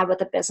business that I had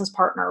with a business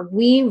partner,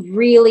 we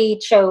really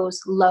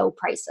chose low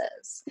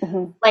prices.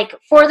 Like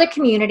for the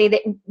community,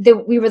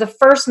 we were the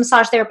first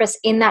massage therapists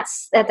in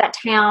that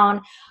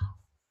town.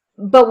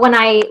 But when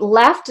I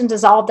left and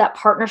dissolved that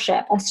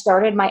partnership and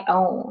started my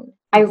own,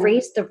 I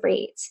raised the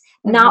rates.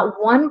 Not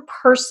one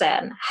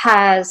person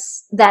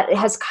that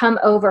has come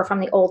over from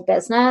the old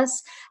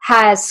business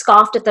has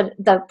scoffed at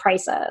the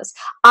prices.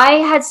 I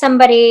had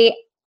somebody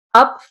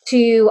up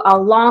to a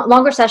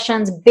longer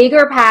sessions,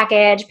 bigger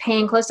package,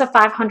 paying close to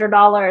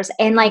 $500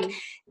 and like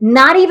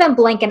not even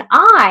blink an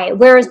eye.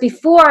 Whereas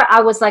before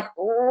I was like,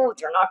 oh,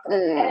 they're not going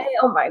to pay.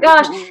 Oh my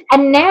gosh.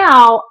 And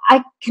now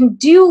I can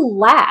do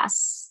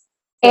less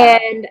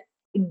and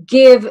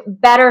give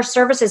better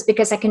services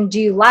because I can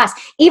do less.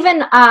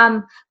 Even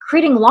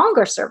creating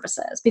longer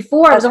services.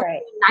 Before I was only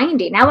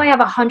 90. Now I have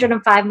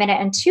 105-minute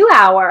and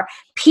 2-hour.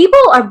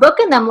 People are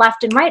booking them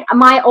left and right.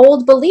 My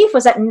old belief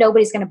was that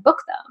nobody's going to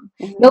book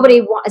them.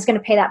 Nobody is going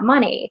to pay that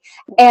money.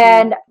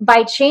 And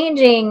by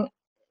changing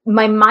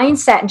my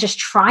mindset and just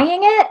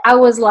trying it, I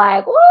was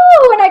like,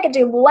 whoa, and I could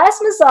do less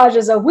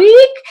massages a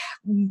week,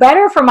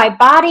 better for my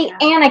body,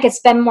 and I could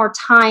spend more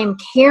time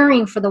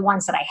caring for the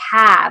ones that I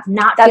have,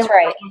 not That's feeling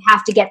right. like I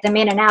have to get them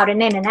in and out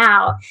and in and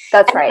out.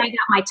 That's and right. I got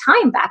my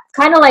time back.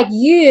 Kind of like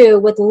you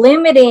with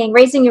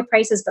raising your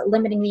prices, but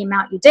limiting the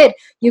amount you did.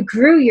 You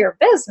grew your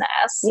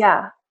business.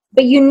 Yeah.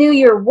 But you knew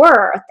your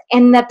worth,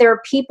 and that there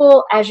are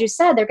people, as you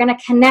said, they're going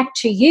to connect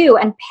to you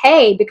and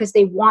pay because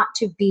they want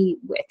to be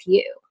with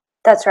you.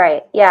 That's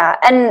right. Yeah.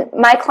 And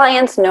my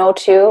clients know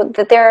too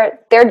that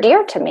they're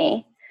dear to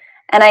me.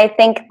 And I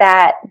think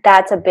that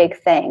that's a big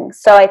thing.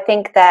 So I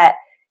think that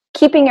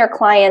keeping your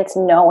clients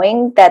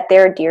knowing that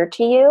they're dear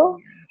to you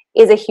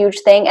is a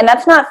huge thing. And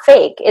that's not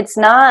fake. It's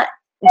not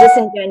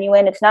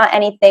disingenuine. It's not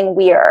anything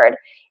weird.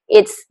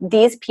 It's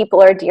these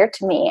people are dear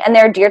to me, and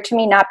they're dear to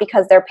me not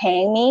because they're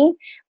paying me,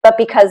 but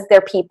because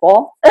they're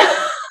people.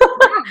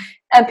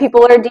 And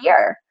people are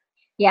dear.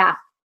 Yeah.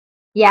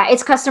 Yeah,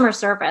 it's customer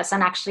service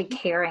and actually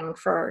caring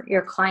for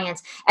your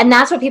clients. And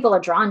that's what people are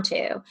drawn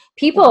to.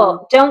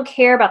 People don't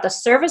care about the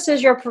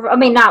services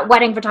not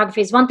wedding photography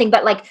is one thing,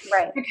 but like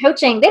your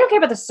coaching, they don't care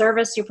about the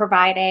service you're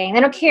providing.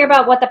 They don't care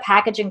about what the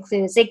package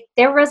includes.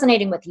 They're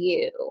resonating with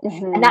you.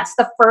 And that's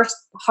the first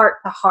heart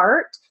to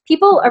heart.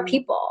 People are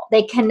people.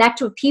 They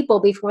connect with people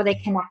before they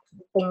connect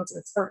with things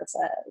and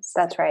services.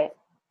 That's right.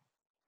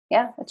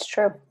 Yeah, it's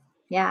true.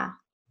 Yeah.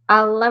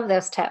 I love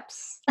those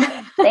tips.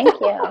 Thank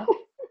you.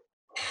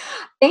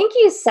 Thank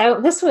you. There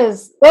was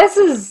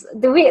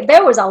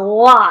a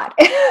lot.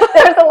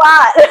 There's a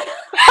lot.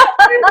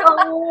 There's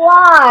a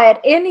lot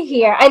in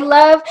here.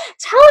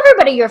 Tell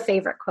everybody your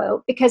favorite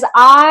quote, because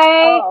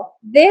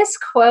this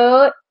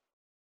quote,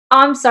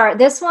 I'm sorry,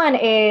 this one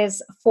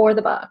is for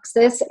the books.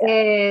 This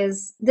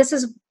is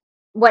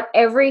what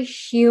every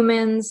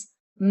human's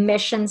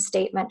mission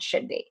statement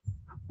should be.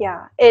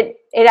 Yeah, it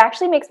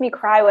actually makes me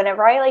cry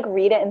whenever I like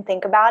read it and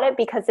think about it,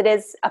 because it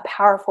is a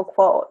powerful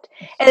quote.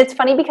 And it's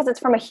funny because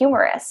it's from a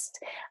humorist.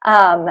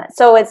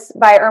 So it's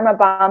by Irma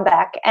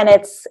Bombeck, and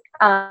it's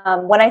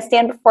when I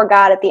stand before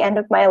God at the end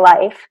of my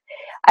life,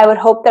 I would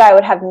hope that I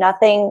would have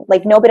nothing,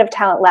 like no bit of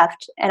talent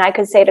left, and I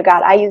could say to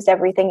God, I used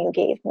everything you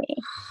gave me.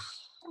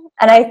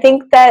 And I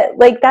think that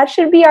like that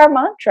should be our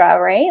mantra,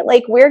 right?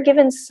 Like we're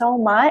given so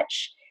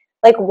much,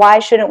 like why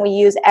shouldn't we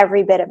use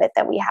every bit of it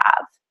that we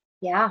have?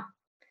 Yeah.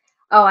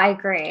 Oh, I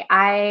agree.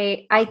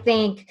 I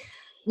think,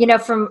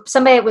 from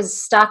somebody that was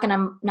stuck in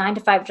a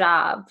 9-to-5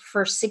 job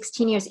for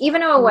 16 years, even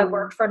though I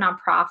worked for a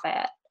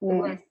nonprofit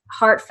with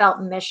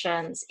heartfelt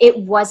missions, it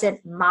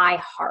wasn't my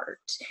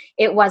heart.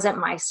 It wasn't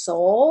my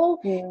soul.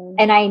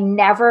 And I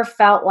never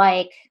felt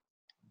like,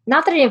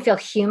 not that I didn't feel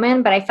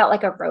human, but I felt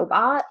like a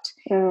robot.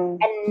 And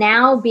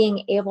now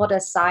being able to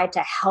decide to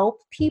help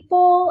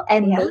people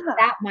and make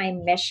that my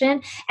mission.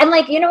 And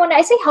like, when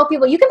I say help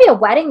people, you can be a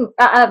wedding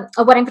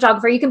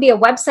photographer. You can be a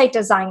website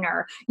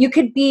designer. You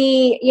could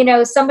be,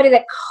 somebody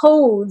that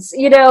codes,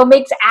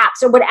 makes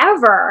apps or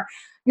whatever.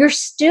 You're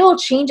still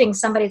changing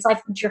somebody's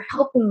life, but you're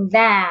helping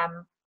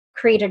them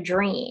create a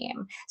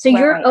dream. So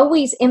you're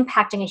always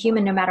impacting a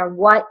human no matter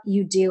what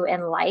you do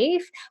in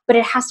life, but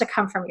it has to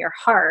come from your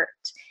heart.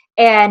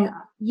 And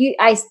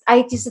I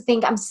just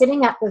think I'm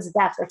sitting at this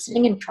desk or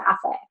sitting in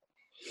traffic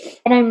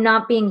and I'm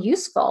not being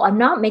useful. I'm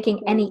not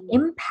making any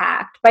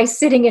impact by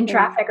sitting in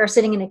traffic or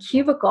sitting in a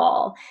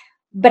cubicle,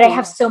 but I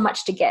have so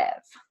much to give.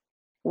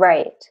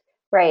 Right.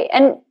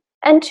 And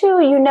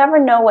two, you never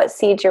know what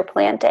seeds you're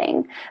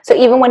planting. So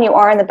even when you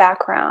are in the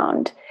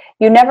background,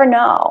 you never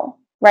know,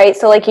 right?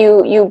 So like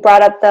you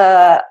brought up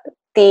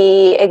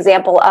the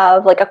example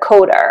of like a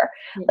coder,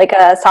 like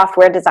a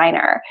software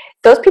designer.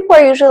 Those people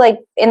are usually like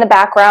in the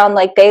background,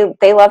 like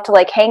they love to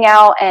like hang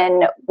out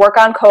and work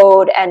on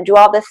code and do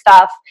all this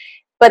stuff,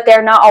 but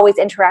they're not always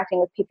interacting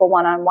with people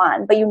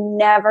one-on-one. But you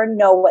never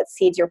know what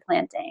seeds you're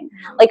planting.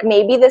 Like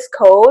maybe this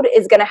code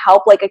is going to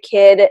help like a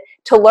kid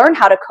to learn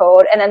how to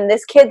code, and then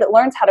this kid that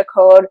learns how to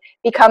code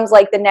becomes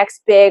like the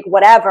next big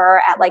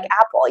whatever at like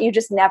Apple. You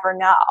just never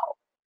know.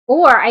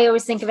 Or I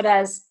always think of it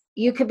as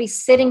you could be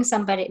sitting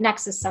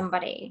next to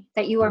somebody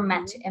that you are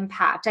meant to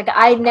impact. Like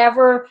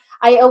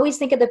I always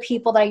think of the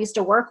people that I used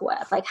to work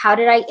with. Like, how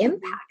did I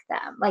impact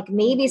them? Like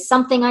maybe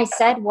something I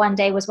said one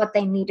day was what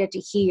they needed to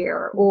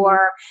hear,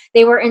 or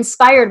they were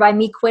inspired by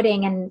me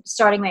quitting and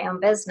starting my own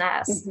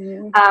business.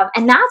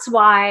 And that's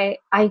why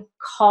I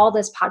call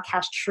this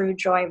podcast True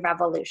Joy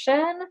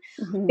Revolution,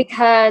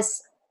 because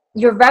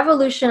you're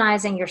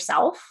revolutionizing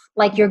yourself.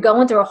 Like you're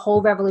going through a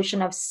whole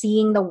revolution of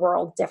seeing the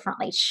world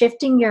differently,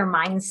 shifting your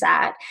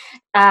mindset,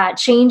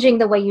 changing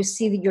the way you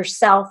see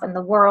yourself and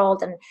the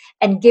world,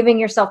 and giving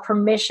yourself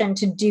permission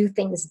to do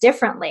things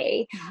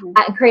differently,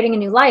 creating a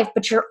new life.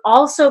 But you're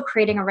also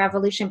creating a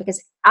revolution,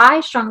 because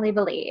I strongly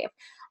believe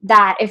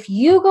that if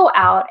you go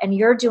out and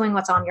you're doing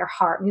what's on your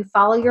heart and you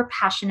follow your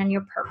passion and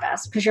your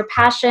purpose, because your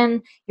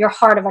passion, your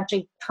heart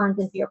eventually turns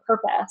into your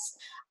purpose,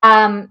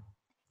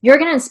 you're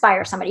going to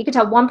inspire somebody. You can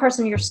tell one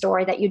person your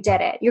story that you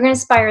did it. You're going to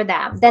inspire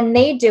them. Then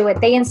they do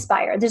it. They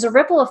inspire. There's a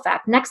ripple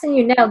effect. Next thing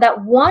you know,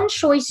 that one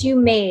choice you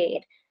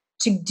made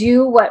to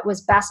do what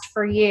was best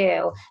for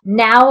you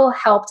now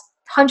helped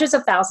hundreds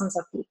of thousands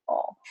of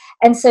people.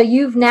 And so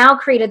you've now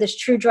created this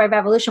True Joy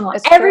Revolution where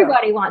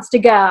everybody wants to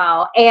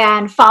go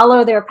and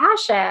follow their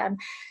passion.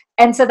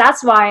 And so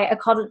that's why I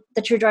called it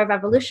the True Joy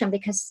Revolution,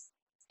 because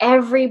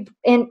every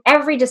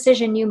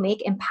decision you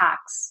make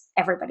impacts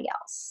everybody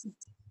else.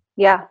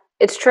 Yeah,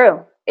 it's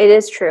true. It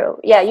is true.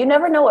 Yeah, you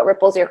never know what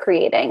ripples you're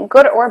creating,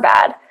 good or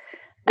bad.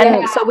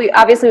 And so we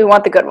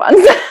want the good ones.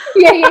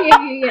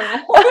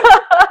 Yeah.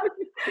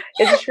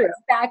 It's true.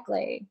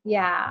 Exactly.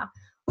 Yeah.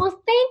 Well,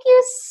 thank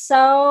you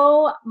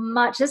so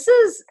much. This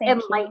is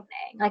enlightening.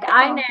 Like,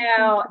 I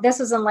know this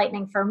was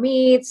enlightening for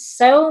me.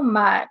 So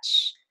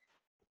much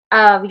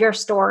of your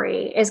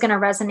story is going to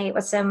resonate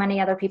with so many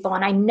other people.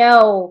 And I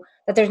know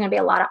that there's going to be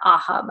a lot of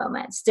aha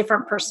moments,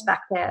 different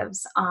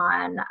perspectives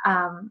on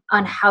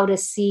how to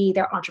see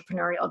their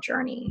entrepreneurial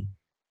journey.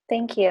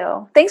 Thank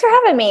you. Thanks for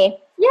having me.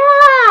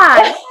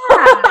 Yeah.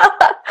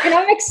 And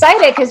I'm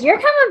excited because you're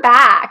coming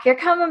back. You're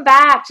coming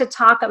back to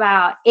talk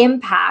about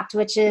impact,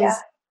 which is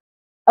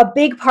a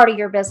big part of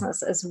your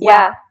business as well.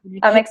 Yeah,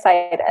 I'm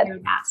excited.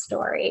 That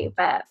story,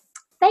 but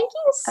thank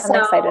you so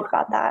I'm excited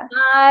about that.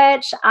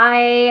 much.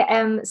 I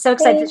am so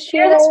excited to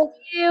share this with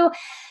you.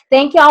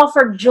 Thank you all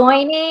for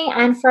joining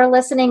and for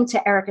listening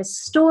to Erica's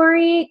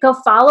story. Go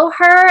follow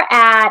her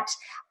at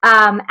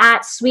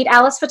Sweet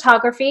Alice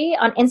Photography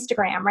on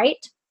Instagram,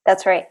 right?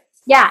 That's right.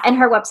 Yeah, and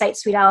her website,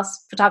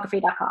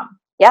 sweetalicethotography.com.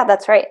 Yeah,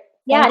 that's right.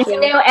 Yeah, and if you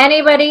know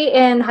anybody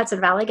in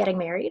Hudson Valley getting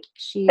married,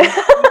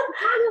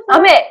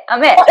 I'm it.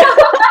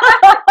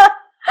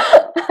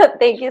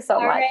 Thank you so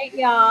much. All right,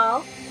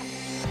 y'all.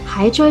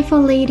 Hi, Joyful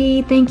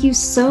Lady. Thank you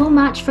so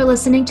much for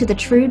listening to the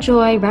True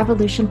Joy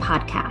Revolution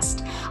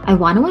podcast. I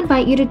want to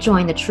invite you to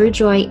join the True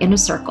Joy Inner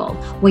Circle,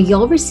 where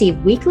you'll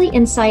receive weekly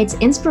insights,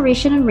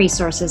 inspiration, and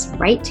resources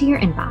right to your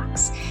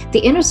inbox. The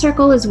Inner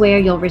Circle is where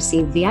you'll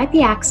receive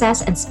VIP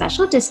access and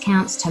special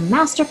discounts to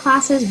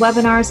masterclasses,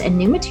 webinars, and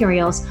new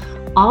materials,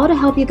 all to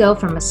help you go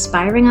from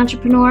aspiring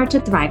entrepreneur to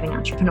thriving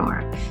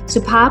entrepreneur.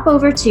 So pop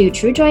over to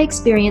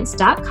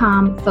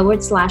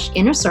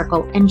truejoyexperience.com/inner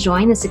circle and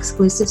join this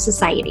exclusive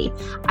society.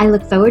 I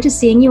look forward to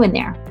seeing you in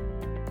there.